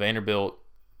 but Vanderbilt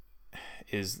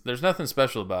there's nothing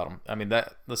special about them. I mean,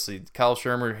 let's see, Kyle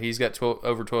Shermer, he's got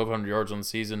over 1,200 yards on the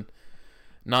season.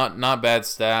 Not bad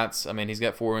stats. I mean, he's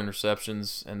got 4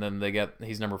 interceptions, and then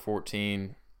he's number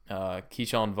 14.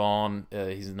 Keyshawn Vaughn,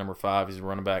 he's number 5. He's a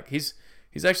running back. He's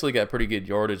actually got pretty good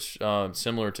yardage,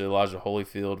 similar to Elijah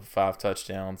Holyfield, 5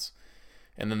 touchdowns.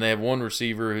 And then they have one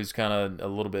receiver who's kind of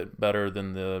a little bit better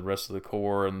than the rest of the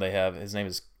core, and his name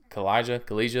is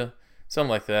Kalijah, something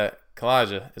like that.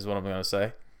 Kalijah is what I'm going to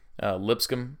say.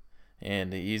 Lipscomb,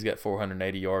 and he's got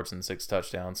 480 yards and 6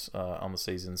 touchdowns on the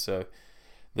season. So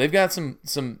they've got some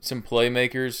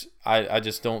playmakers. I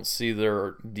just don't see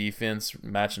their defense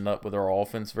matching up with our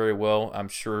offense very well. I'm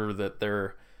sure that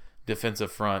their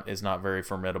defensive front is not very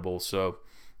formidable. So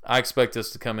I expect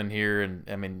us to come in here, and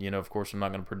I mean, of course I'm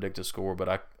not going to predict a score, but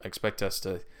I expect us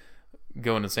to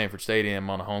go into Sanford Stadium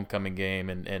on a homecoming game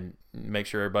and make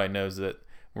sure everybody knows that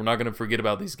we're not going to forget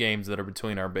about these games that are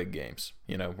between our big games.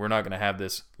 We're not going to have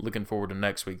this looking forward to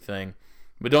next week thing.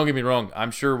 But don't get me wrong,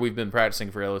 I'm sure we've been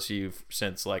practicing for LSU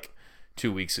since like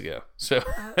 2 weeks ago. So,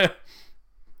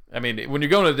 I mean, when you're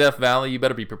going to Death Valley, you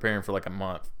better be preparing for like a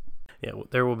month. Yeah,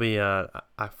 there will be, I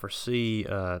foresee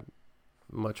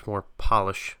much more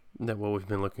polish than what we've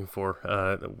been looking for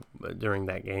during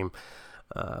that game.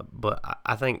 But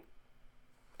I think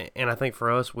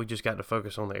for us, we just got to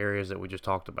focus on the areas that we just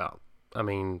talked about. I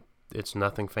mean, it's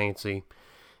nothing fancy.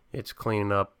 It's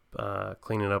cleaning up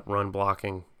run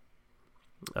blocking,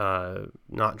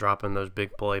 not dropping those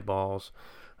big play balls.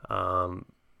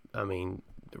 I mean,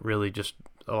 really just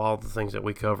all the things that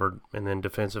we covered, and then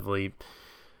defensively,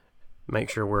 make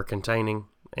sure we're containing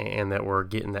and that we're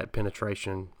getting that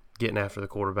penetration, getting after the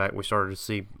quarterback. We started to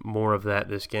see more of that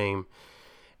this game,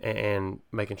 and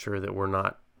making sure that we're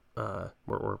not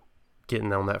we're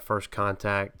getting on that first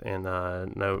contact and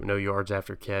no yards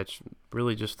after catch.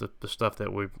 Really, just the stuff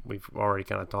that we've already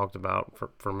kind of talked about.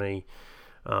 For me,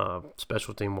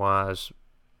 special team wise,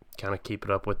 kind of keep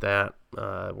it up with that.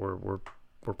 We're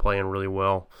playing really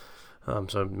well.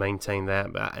 So maintain that.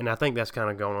 And I think that's kind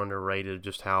of gone underrated,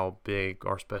 just how big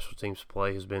our special teams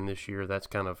play has been this year. That's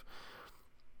kind of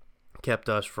kept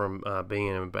us from being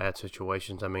in bad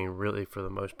situations. I mean, really, for the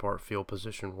most part, field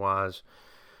position-wise,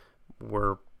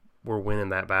 we're winning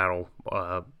that battle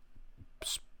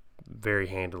very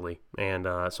handily. And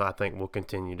so I think we'll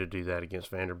continue to do that against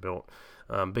Vanderbilt.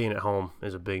 Being at home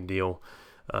is a big deal.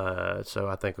 So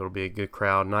I think it'll be a good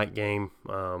crowd night game.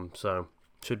 So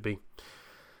should be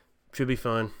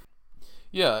fun.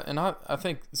 Yeah, and I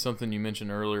think something you mentioned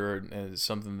earlier is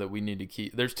something that we need to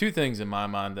keep. There's two things in my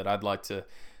mind that I'd like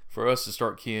for us to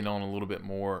start keying on a little bit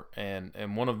more, and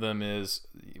one of them is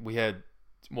we had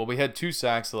 2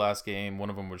 sacks the last game. One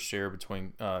of them was shared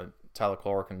between Tyler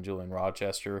Clark and Julian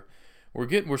Rochester.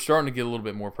 We're starting to get a little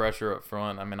bit more pressure up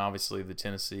front. I mean, obviously the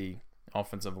Tennessee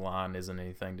offensive line isn't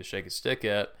anything to shake a stick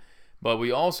at, but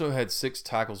we also had 6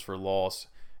 tackles for loss.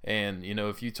 And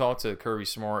if you talk to Kirby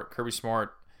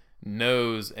Smart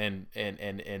knows, and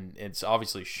it's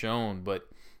obviously shown, but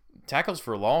tackles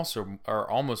for loss are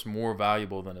almost more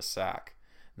valuable than a sack.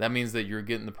 That means that you're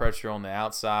getting the pressure on the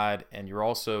outside, and you're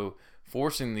also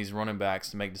forcing these running backs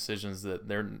to make decisions that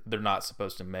they're not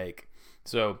supposed to make.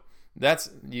 So that's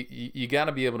you got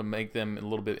to be able to make them a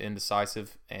little bit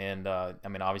indecisive. And I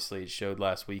mean, obviously it showed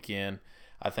last weekend.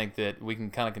 I think that we can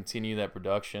kind of continue that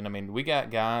production. I mean, we got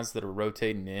guys that are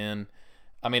rotating in.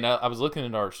 I mean, I was looking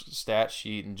at our stat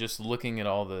sheet and just looking at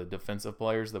all the defensive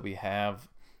players that we have.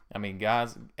 I mean,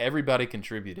 guys, everybody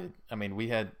contributed. I mean, we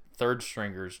had third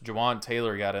stringers. Jawan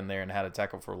Taylor got in there and had a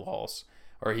tackle for loss,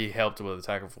 or he helped with a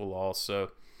tackle for loss. So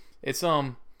it's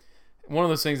one of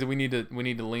those things that we need to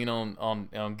lean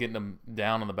on getting them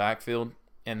down in the backfield.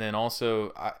 And then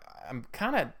also, I'm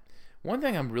kind of one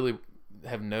thing I'm really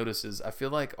have noticed is I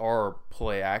feel like our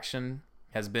play action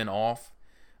has been off.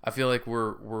 I feel like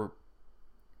we're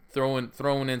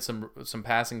throwing in some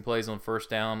passing plays on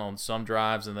first down on some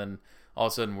drives, and then all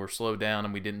of a sudden we're slowed down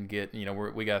and we didn't get,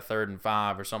 we got 3rd and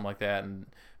 5 or something like that, and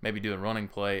maybe do a running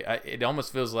play. It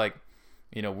almost feels like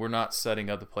we're not setting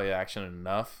up the play action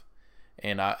enough,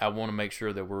 and I want to make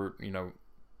sure that we're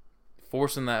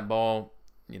forcing that ball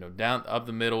down up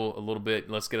the middle a little bit.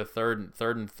 Let's get a third and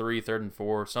 3, 3rd and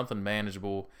 4, something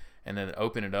manageable, and then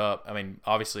open it up. I mean,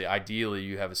 obviously, ideally,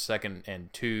 you have a 2nd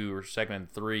and 2 or 2nd and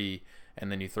 3,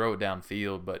 and then you throw it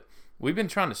downfield. But we've been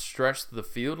trying to stretch the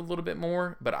field a little bit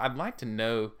more. But I'd like to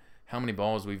know how many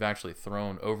balls we've actually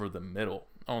thrown over the middle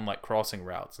on like crossing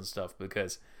routes and stuff.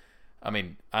 Because, I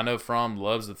mean, I know Fromm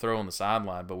loves to throw on the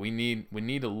sideline, but we need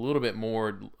a little bit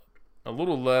more. A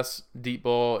little less deep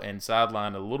ball and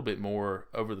sideline, a little bit more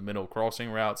over the middle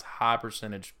crossing routes, high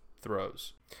percentage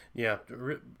throws. Yeah,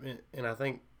 and I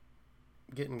think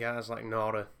getting guys like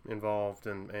Nauta involved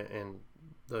and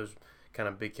those kind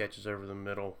of big catches over the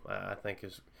middle, I think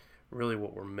is really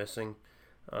what we're missing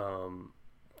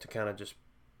to kind of just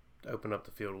open up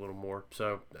the field a little more.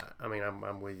 So, I mean,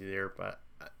 I'm with you there, but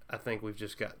I think we've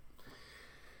just got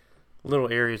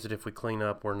little areas that if we clean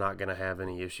up, we're not going to have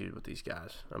any issues with these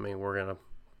guys. I mean, we're going to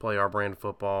play our brand of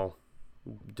football,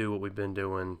 do what we've been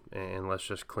doing, and let's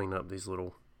just clean up these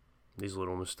little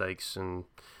mistakes. And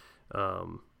I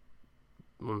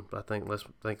think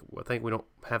we don't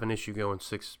have an issue getting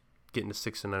to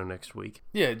 6-0 next week.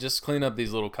 Yeah, just clean up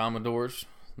these little Commodores,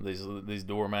 these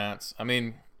doormats. I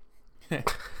mean,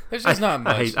 there's just not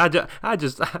much. I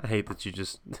hate that you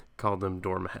just called them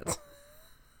doormats.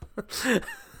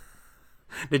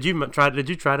 Did you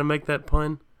try to make that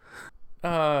pun?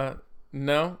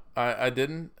 No, I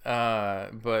didn't.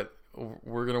 But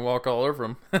we're gonna walk all over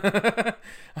them.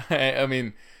 I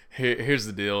mean, here's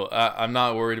the deal. I'm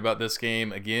not worried about this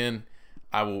game. Again,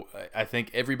 I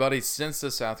think everybody since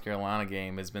the South Carolina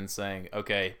game has been saying,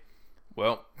 okay,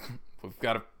 well, we've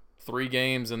got 3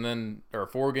 games or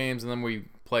 4 games, and then we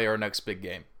play our next big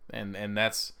game, and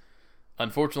that's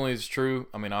unfortunately it's true.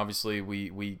 I mean, obviously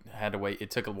we had to wait.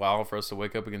 It took a while for us to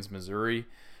wake up against Missouri.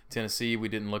 Tennessee, we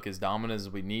didn't look as dominant as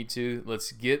we need to.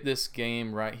 Let's get this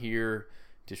game right here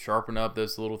to sharpen up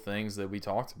those little things that we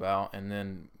talked about, and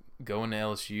then go into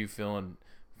LSU feeling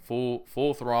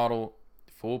full throttle,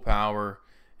 full power,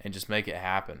 and just make it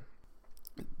happen.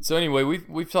 So anyway,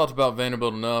 we've talked about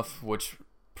Vanderbilt enough, which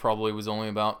probably was only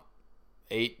about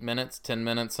 8 minutes, 10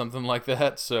 minutes, something like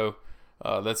that. So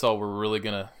that's all we're really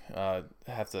gonna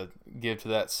have to give to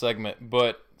that segment.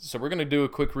 But so we're gonna do a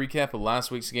quick recap of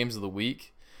last week's games of the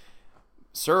week.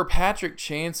 Sir Patrick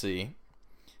Chansey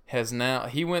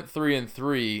he went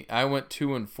 3-3. I went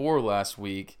 2-4 last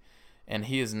week, and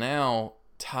he is now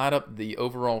tied up the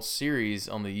overall series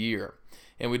on the year.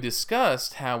 And we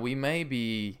discussed how we may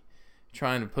be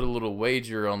trying to put a little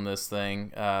wager on this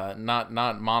thing, not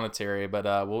monetary,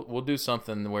 but we'll do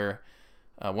something where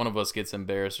one of us gets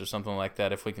embarrassed or something like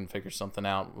that if we can figure something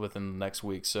out within the next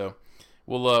week. So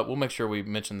we'll make sure we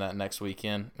mention that next week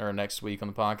on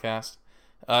the podcast.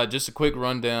 Just a quick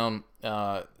rundown.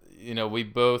 We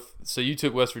both. So you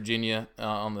took West Virginia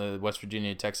on the West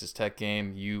Virginia Texas Tech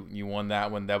game. You won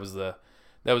that one. That was a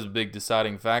big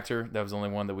deciding factor. That was the only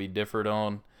one that we differed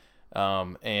on.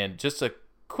 And just a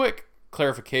quick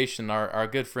clarification. Our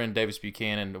good friend Davis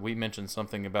Buchanan. We mentioned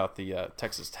something about the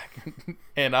Texas Tech,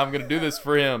 and I'm going to do this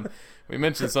for him. We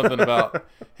mentioned something about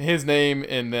his name,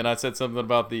 and then I said something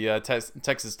about the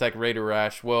Texas Tech Raider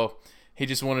Rash. Well, he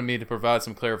just wanted me to provide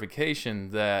some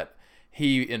clarification that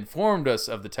he informed us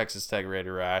of the Texas Tech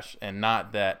Raider Rash and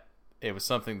not that it was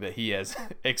something that he has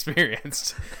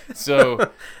experienced.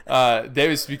 So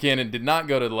Davis Buchanan did not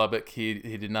go to Lubbock. He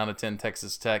did not attend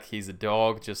Texas Tech. He's a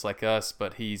dog just like us,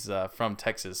 but he's from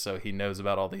Texas, so he knows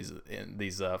about all these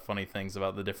funny things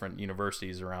about the different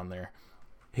universities around there.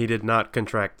 He did not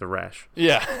contract the rash.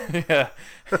 Yeah.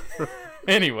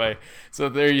 Anyway, so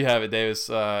there you have it, Davis.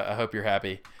 I hope you're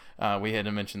happy. We had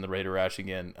to mention the Raider Rash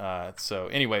again. So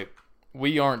anyway,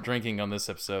 we aren't drinking on this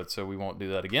episode, so we won't do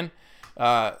that again.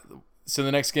 So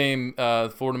the next game,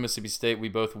 Florida-Mississippi State, we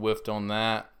both whiffed on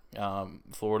that.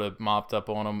 Florida mopped up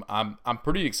on them. I'm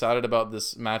pretty excited about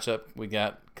this matchup we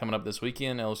got coming up this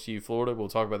weekend, LSU-Florida. We'll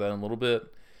talk about that in a little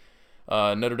bit.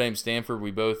 Notre Dame-Stanford,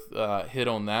 we both hit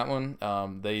on that one.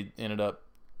 They ended up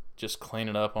just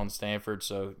cleaning up on Stanford,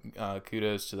 so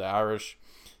kudos to the Irish.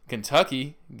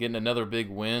 Kentucky getting another big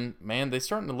win. Man, they're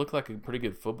starting to look like a pretty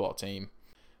good football team.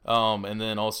 And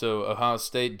then also Ohio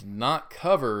State did not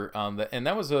cover, and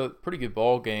that was a pretty good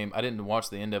ball game. I didn't watch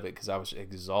the end of it because I was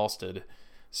exhausted.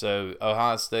 So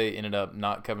Ohio State ended up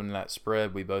not covering that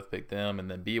spread. We both picked them, and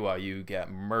then BYU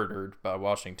got murdered by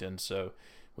Washington. So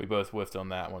we both whiffed on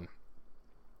that one.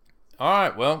 All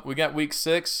right, well, we got week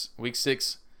 6. Week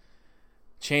 6.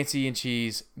 Chansey and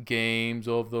Cheese games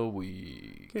of the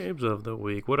week. Games of the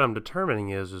week. What I'm determining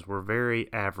is we're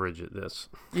very average at this.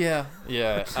 Yeah.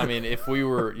 I mean, if we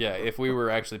were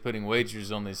actually putting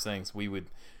wagers on these things, we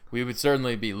would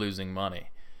certainly be losing money.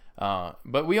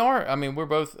 But we are. I mean, we're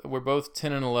both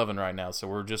 10 and 11 right now, so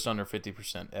we're just under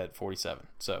 50% at 47.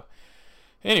 So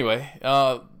anyway,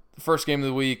 first game of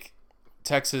the week,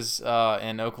 Texas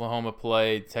and Oklahoma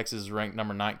played. Texas is ranked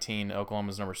number 19.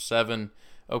 Oklahoma's number 7.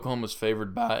 Oklahoma's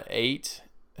favored by 8.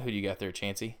 Who do you got there,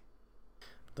 Chansey?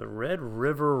 The Red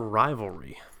River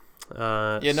rivalry.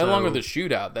 No longer the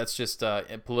shootout. That's just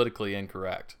politically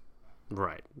incorrect.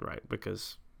 Right.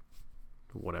 Because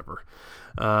whatever.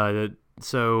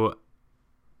 So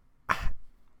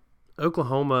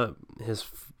Oklahoma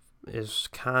has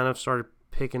kind of started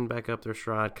picking back up their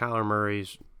stride. Kyler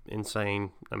Murray's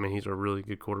insane. I mean, he's a really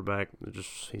good quarterback.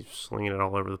 He's slinging it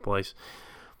all over the place.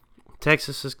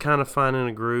 Texas is kind of finding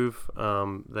a groove.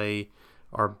 They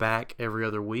are back every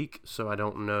other week, so I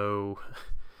don't know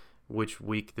which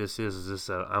week this is. Is this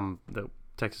the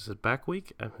Texas is back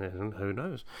week? I mean, who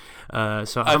knows?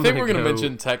 So I think we're going to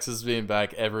mention Texas being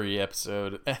back every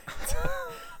episode.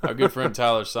 Our good friend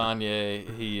Tyler Sonnier,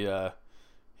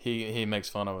 he makes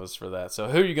fun of us for that. So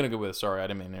who are you going to go with? Sorry, I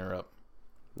didn't mean to interrupt.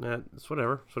 It's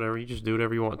whatever. You just do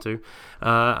whatever you want to.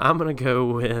 I'm gonna go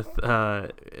with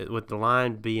the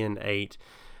line being 8,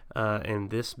 and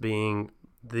this being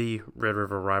the Red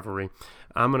River rivalry.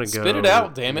 I'm gonna go. Spit it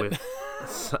out, damn it!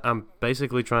 I'm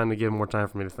basically trying to give more time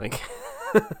for me to think.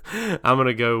 I'm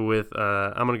gonna go with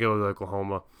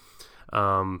Oklahoma.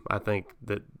 I think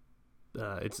that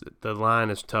the line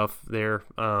is tough there,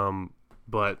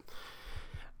 but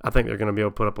I think they're going to be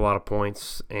able to put up a lot of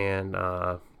points, and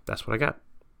that's what I got.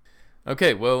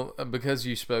 Okay, well, because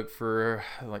you spoke for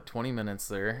like 20 minutes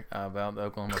there about the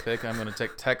Oklahoma pick, I'm going to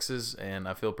take Texas, and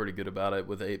I feel pretty good about it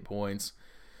with 8 points.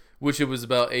 Wish it was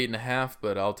about 8.5,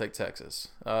 but I'll take Texas.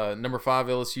 Number 5,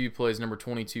 LSU plays number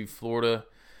 22, Florida.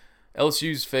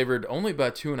 LSU's favored only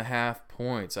by 2.5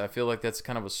 points. I feel like that's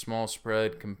kind of a small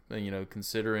spread,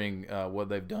 considering what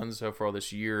they've done so far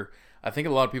this year. I think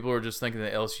a lot of people are just thinking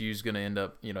that LSU's going to end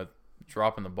up,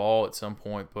 dropping the ball at some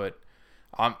point, but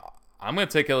I'm going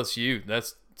to take LSU.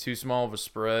 That's too small of a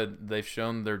spread. They've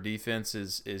shown their defense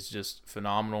is just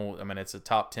phenomenal. I mean, it's a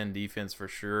top 10 defense for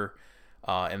sure.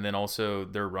 And then also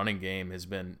their running game has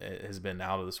been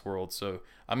out of this world. So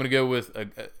I'm going to go with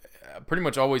pretty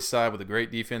much always side with a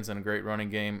great defense and a great running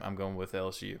game. I'm going with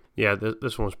LSU. Yeah,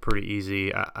 this one was pretty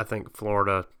easy. I think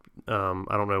Florida, I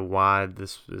don't know why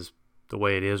this is the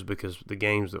way it is, because the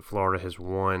games that Florida has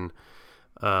won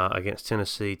against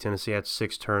Tennessee had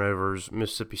 6 turnovers.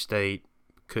 Mississippi State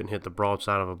couldn't hit the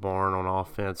broadside of a barn on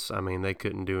offense. I mean, they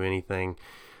couldn't do anything.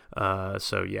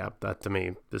 So, yeah, that to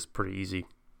me is pretty easy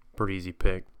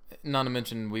pick. Not to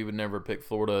mention we would never pick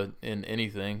Florida in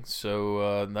anything,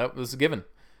 so that was a given.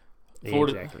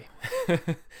 Exactly.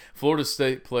 Florida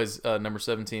State plays number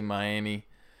 17 Miami.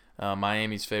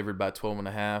 Miami's favored by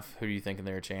 12.5. Who are you thinking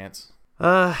their chance?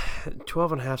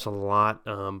 12.5's a lot,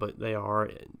 but they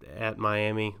are at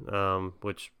Miami,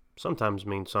 which sometimes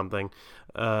means something.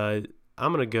 I'm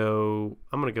gonna go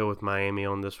with Miami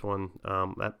on this one.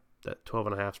 That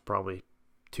 12.5's probably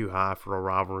too high for a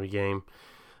rivalry game.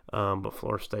 But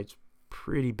Florida State's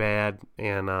pretty bad,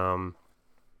 and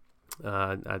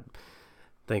I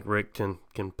think Rick can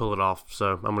pull it off.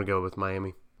 So I'm gonna go with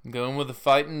Miami. Going with the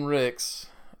Fighting Ricks.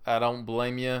 I don't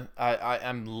blame you. I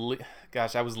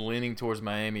was leaning towards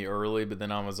Miami early, but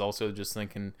then I was also just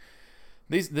thinking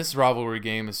this rivalry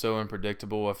game is so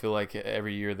unpredictable. I feel like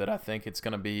every year that I think it's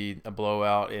going to be a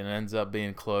blowout, it ends up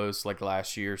being close like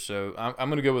last year. So I'm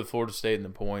going to go with Florida State in the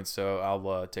points. So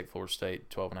I'll take Florida State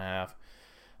 12.5.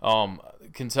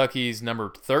 Kentucky's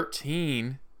number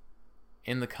 13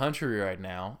 in the country right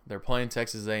now. They're playing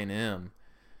Texas A&M.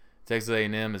 Texas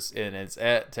A&M it's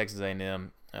at Texas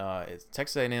A&M.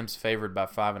 Texas A&M's favored by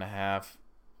 5.5.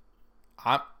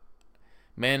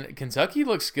 Kentucky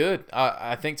looks good.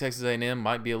 I think Texas A&M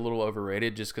might be a little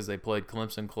overrated just because they played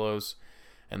Clemson close,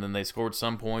 and then they scored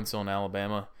some points on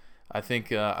Alabama. I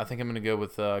think I'm going to go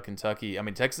with Kentucky. I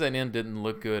mean, Texas A&M didn't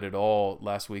look good at all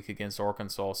last week against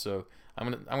Arkansas, so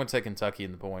I'm going to take Kentucky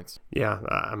in the points. Yeah,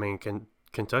 I mean,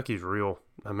 Kentucky's real.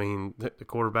 I mean, the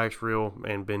quarterback's real,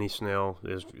 and Benny Snell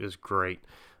is great.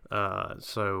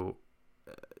 So,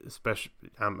 especially,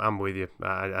 I'm with you.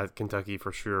 Kentucky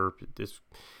for sure.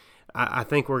 I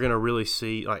think we're going to really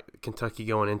see like Kentucky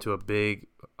going into a big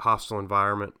hostile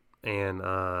environment. And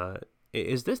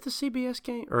is this the CBS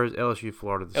game, or is LSU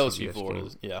Florida the LSU CBS Florida,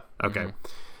 game? yeah. Okay.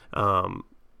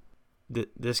 Mm-hmm.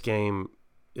 This game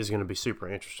is going to be super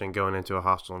interesting going into a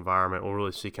hostile environment. We'll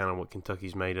really see kind of what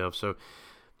Kentucky's made of. So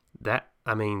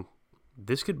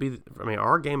this could be.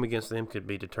 Our game against them could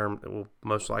be determined. Will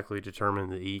most likely determine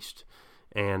the East,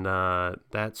 and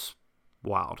that's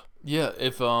wild. Yeah,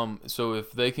 if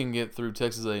they can get through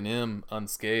Texas A&M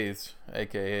unscathed,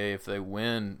 aka if they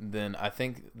win, then I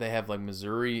think they have like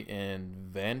Missouri and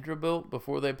Vanderbilt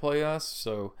before they play us.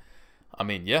 So, I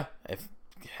mean, yeah,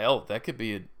 that could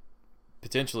be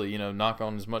potentially, knock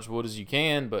on as much wood as you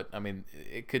can, but I mean,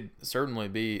 it could certainly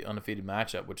be undefeated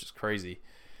matchup, which is crazy.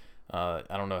 I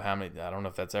don't know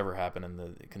if that's ever happened in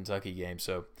the Kentucky game.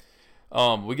 So,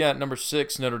 we got number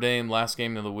 6 Notre Dame, last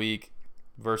game of the week,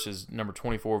 versus number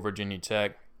 24 Virginia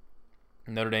Tech.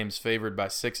 Notre Dame's favored by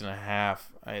 6.5.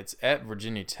 It's at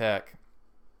Virginia Tech.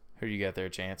 Who you got there,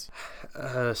 Chance?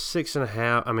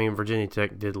 6.5. I mean, Virginia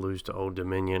Tech did lose to Old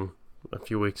Dominion a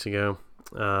few weeks ago.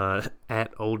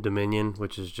 At Old Dominion,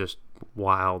 which is just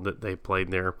wild that they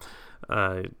played there.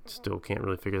 Still can't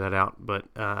really figure that out. But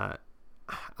I'm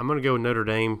going to go with Notre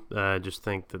Dame. Just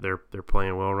think that they're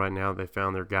playing well right now. They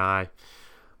found their guy.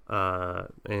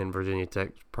 And Virginia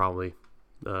Tech probably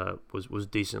was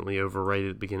decently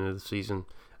overrated at the beginning of the season.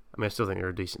 I mean, I still think they're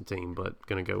a decent team, but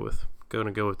gonna go with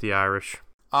the Irish.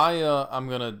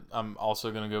 I'm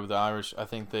also gonna go with the Irish. I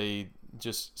think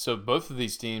both of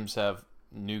these teams have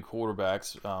new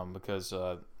quarterbacks because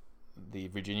the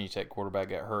Virginia Tech quarterback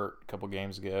got hurt a couple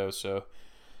games ago. So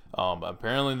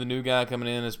apparently the new guy coming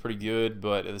in is pretty good,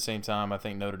 but at the same time, I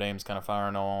think Notre Dame's kind of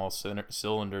firing on all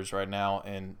cylinders right now.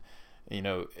 And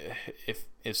if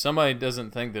somebody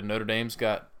doesn't think that Notre Dame's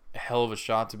got a hell of a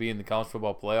shot to be in the college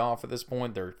football playoff at this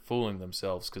point, they're fooling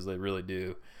themselves because they really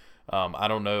do. I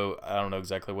don't know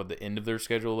exactly what the end of their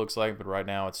schedule looks like, but right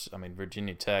now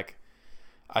Virginia Tech.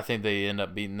 I think they end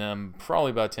up beating them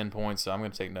probably by 10 points. So I'm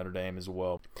going to take Notre Dame as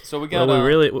well. So we got. Well,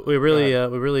 we really. I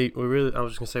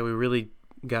was just going to say we really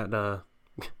got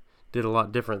did a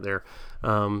lot different there.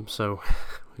 So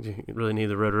you really need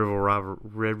the Red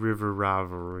River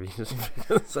rivalry.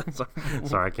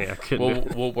 Sorry, I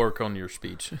couldn't. We'll work on your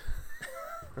speech.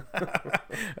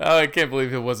 I can't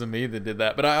believe it wasn't me that did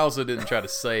that, but I also didn't try to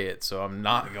say it, so I'm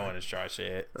not going to try to say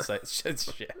it. Shit.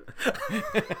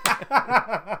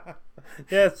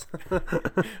 Yes.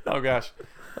 Oh gosh.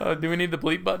 Do we need the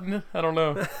bleep button? I don't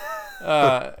know.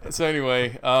 So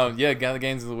anyway, got the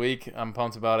games of the week. I'm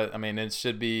pumped about it. I mean, it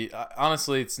should be.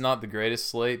 Honestly, it's not the greatest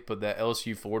slate, but that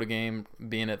LSU Florida game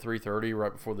being at 3:30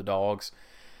 right before the Dogs,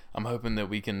 I'm hoping that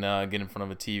we can get in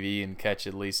front of a TV and catch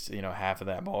at least half of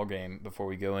that ball game before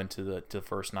we go into the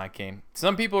first night game.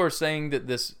 Some people are saying that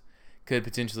this could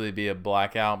potentially be a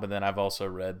blackout, but then I've also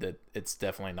read that it's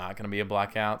definitely not going to be a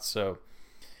blackout. So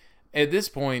at this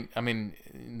point, I mean,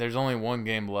 there's only one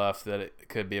game left that it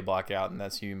could be a blackout, and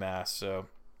that's UMass. So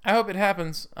I hope it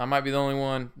happens. I might be the only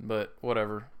one, but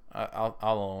whatever. I'll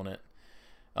own it.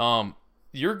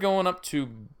 You're going up to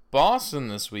Boston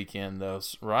this weekend, though,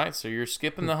 right? So you're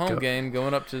skipping the home game,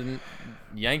 going up to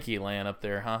Yankee land up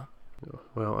there, huh?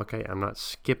 Well, okay, I'm not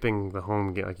skipping the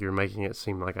home game. Like you're making it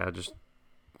seem like I just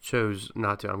chose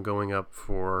not to. I'm going up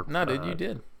for. No, dude, you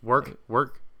did. Work.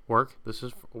 This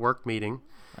is a work meeting.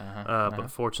 But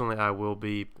fortunately, I will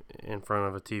be in front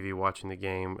of a TV watching the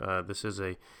game. This is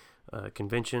a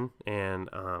convention, and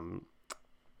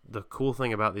the cool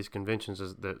thing about these conventions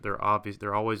is that they're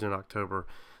always in October,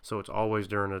 so it's always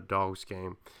during a Dogs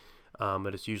game.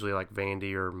 But it's usually like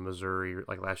Vandy or Missouri.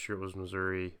 Like last year it was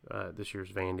Missouri. This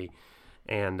year's Vandy,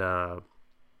 and a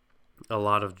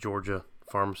lot of Georgia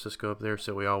pharmacists go up there.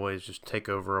 So we always just take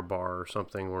over a bar or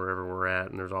something wherever we're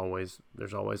at, and there's always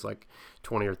like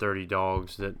 20 or 30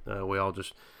 dogs that we all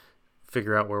just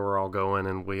figure out where we're all going,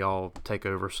 and we all take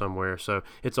over somewhere. So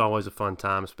it's always a fun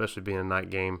time, especially being a night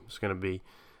game. It's gonna be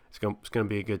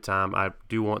a good time. I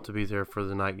do want to be there for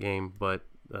the night game, but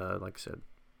like I said,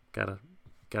 gotta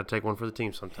take one for the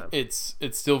team sometime. It's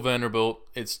still Vanderbilt.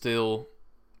 It's still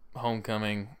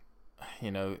homecoming.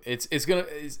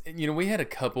 We had a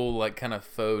couple like kind of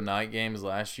faux night games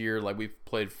last year. Like we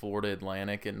played Florida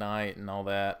Atlantic at night and all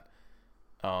that.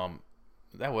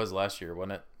 That was last year,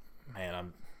 wasn't it?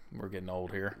 Man, we're getting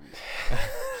old here.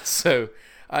 So,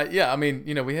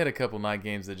 we had a couple night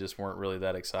games that just weren't really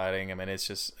that exciting. I mean,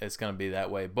 it's going to be that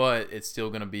way, but it's still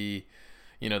going to be,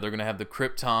 they're going to have the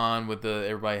Krypton with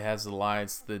everybody has the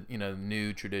lights, the,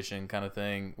 new tradition kind of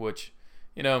thing, which,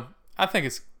 I think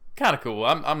it's kind of cool.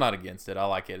 I'm not against it. I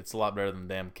like it. It's a lot better than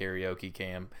damn karaoke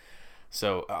cam.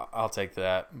 So I'll take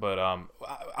that. But I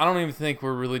don't even think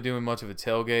we're really doing much of a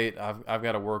tailgate. I've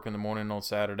got to work in the morning on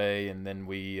Saturday, and then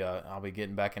I'll be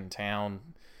getting back in town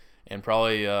and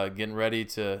probably getting ready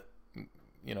to,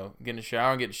 get in the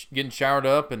shower, getting showered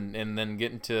up, and then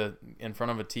getting in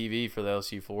front of a TV for the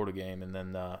LSU Florida game, and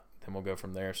then we'll go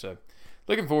from there. So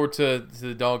looking forward to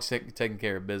the Dogs taking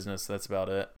care of business. That's about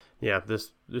it. Yeah,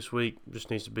 this week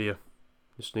just needs to be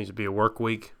a work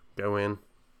week. Go in,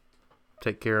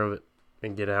 take care of it,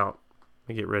 and get out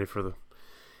and get ready for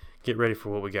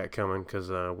what we got coming, because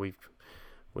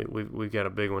we've got a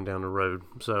big one down the road.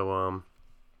 So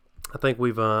I think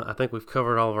we've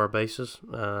covered all of our bases.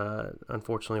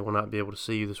 Unfortunately, we'll not be able to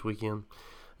see you this weekend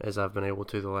as I've been able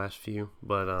to the last few.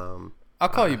 But I'll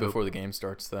call you before the game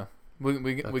starts, though.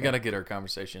 We got to get our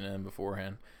conversation in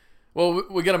beforehand. Well,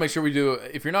 we got to make sure we do.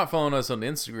 If you're not following us on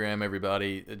Instagram,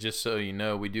 everybody, just so you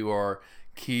know, we do our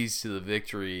keys to the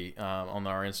victory on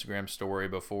our Instagram story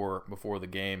before the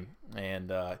game.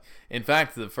 And in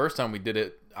fact, the first time we did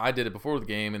it, I did it before the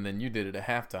game, and then you did it at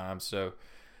halftime. So,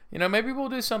 maybe we'll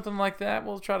do something like that.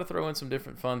 We'll try to throw in some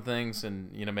different fun things,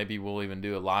 and maybe we'll even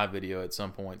do a live video at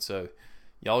some point. So,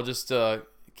 y'all just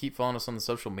keep following us on the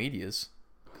social medias,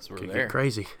 because we're could there. Get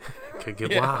crazy. Could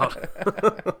get wild.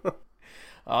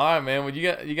 All right, man. Well, you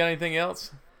got anything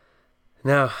else?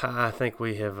 No, I think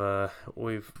we have.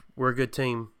 We're a good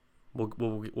team.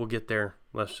 We'll get there.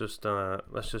 Let's just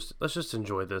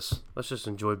enjoy this. Let's just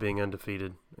enjoy being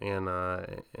undefeated and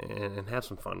have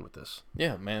some fun with this.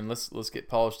 Yeah, man. Let's get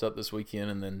polished up this weekend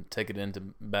and then take it into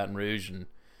Baton Rouge and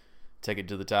take it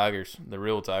to the Tigers, the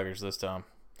real Tigers this time.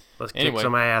 Let's kick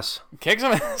some ass. Kick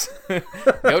some ass.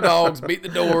 Go Dogs. Beat the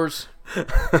Doors.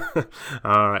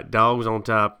 All right, Dogs on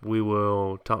top. We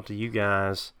will talk to you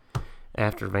guys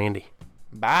after Vandy.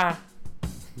 Bye.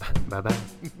 Bye-bye.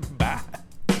 Bye.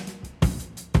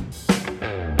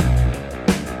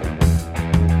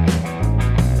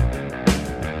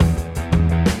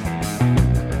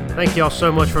 Thank y'all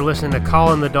so much for listening to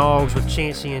Calling the Dogs with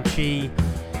Chancey and Chi.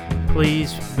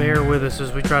 Please bear with us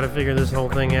as we try to figure this whole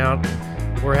thing out.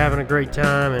 We're having a great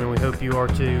time, and we hope you are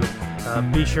too.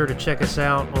 Be sure to check us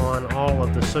out on all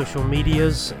of the social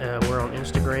medias. We're on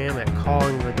Instagram at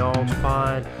Calling the Dogs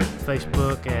Pod,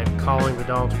 Facebook at Calling the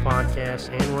Dogs Podcast,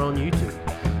 and we're on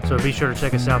YouTube. So be sure to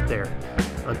check us out there.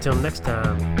 Until next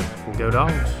time, go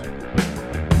Dogs.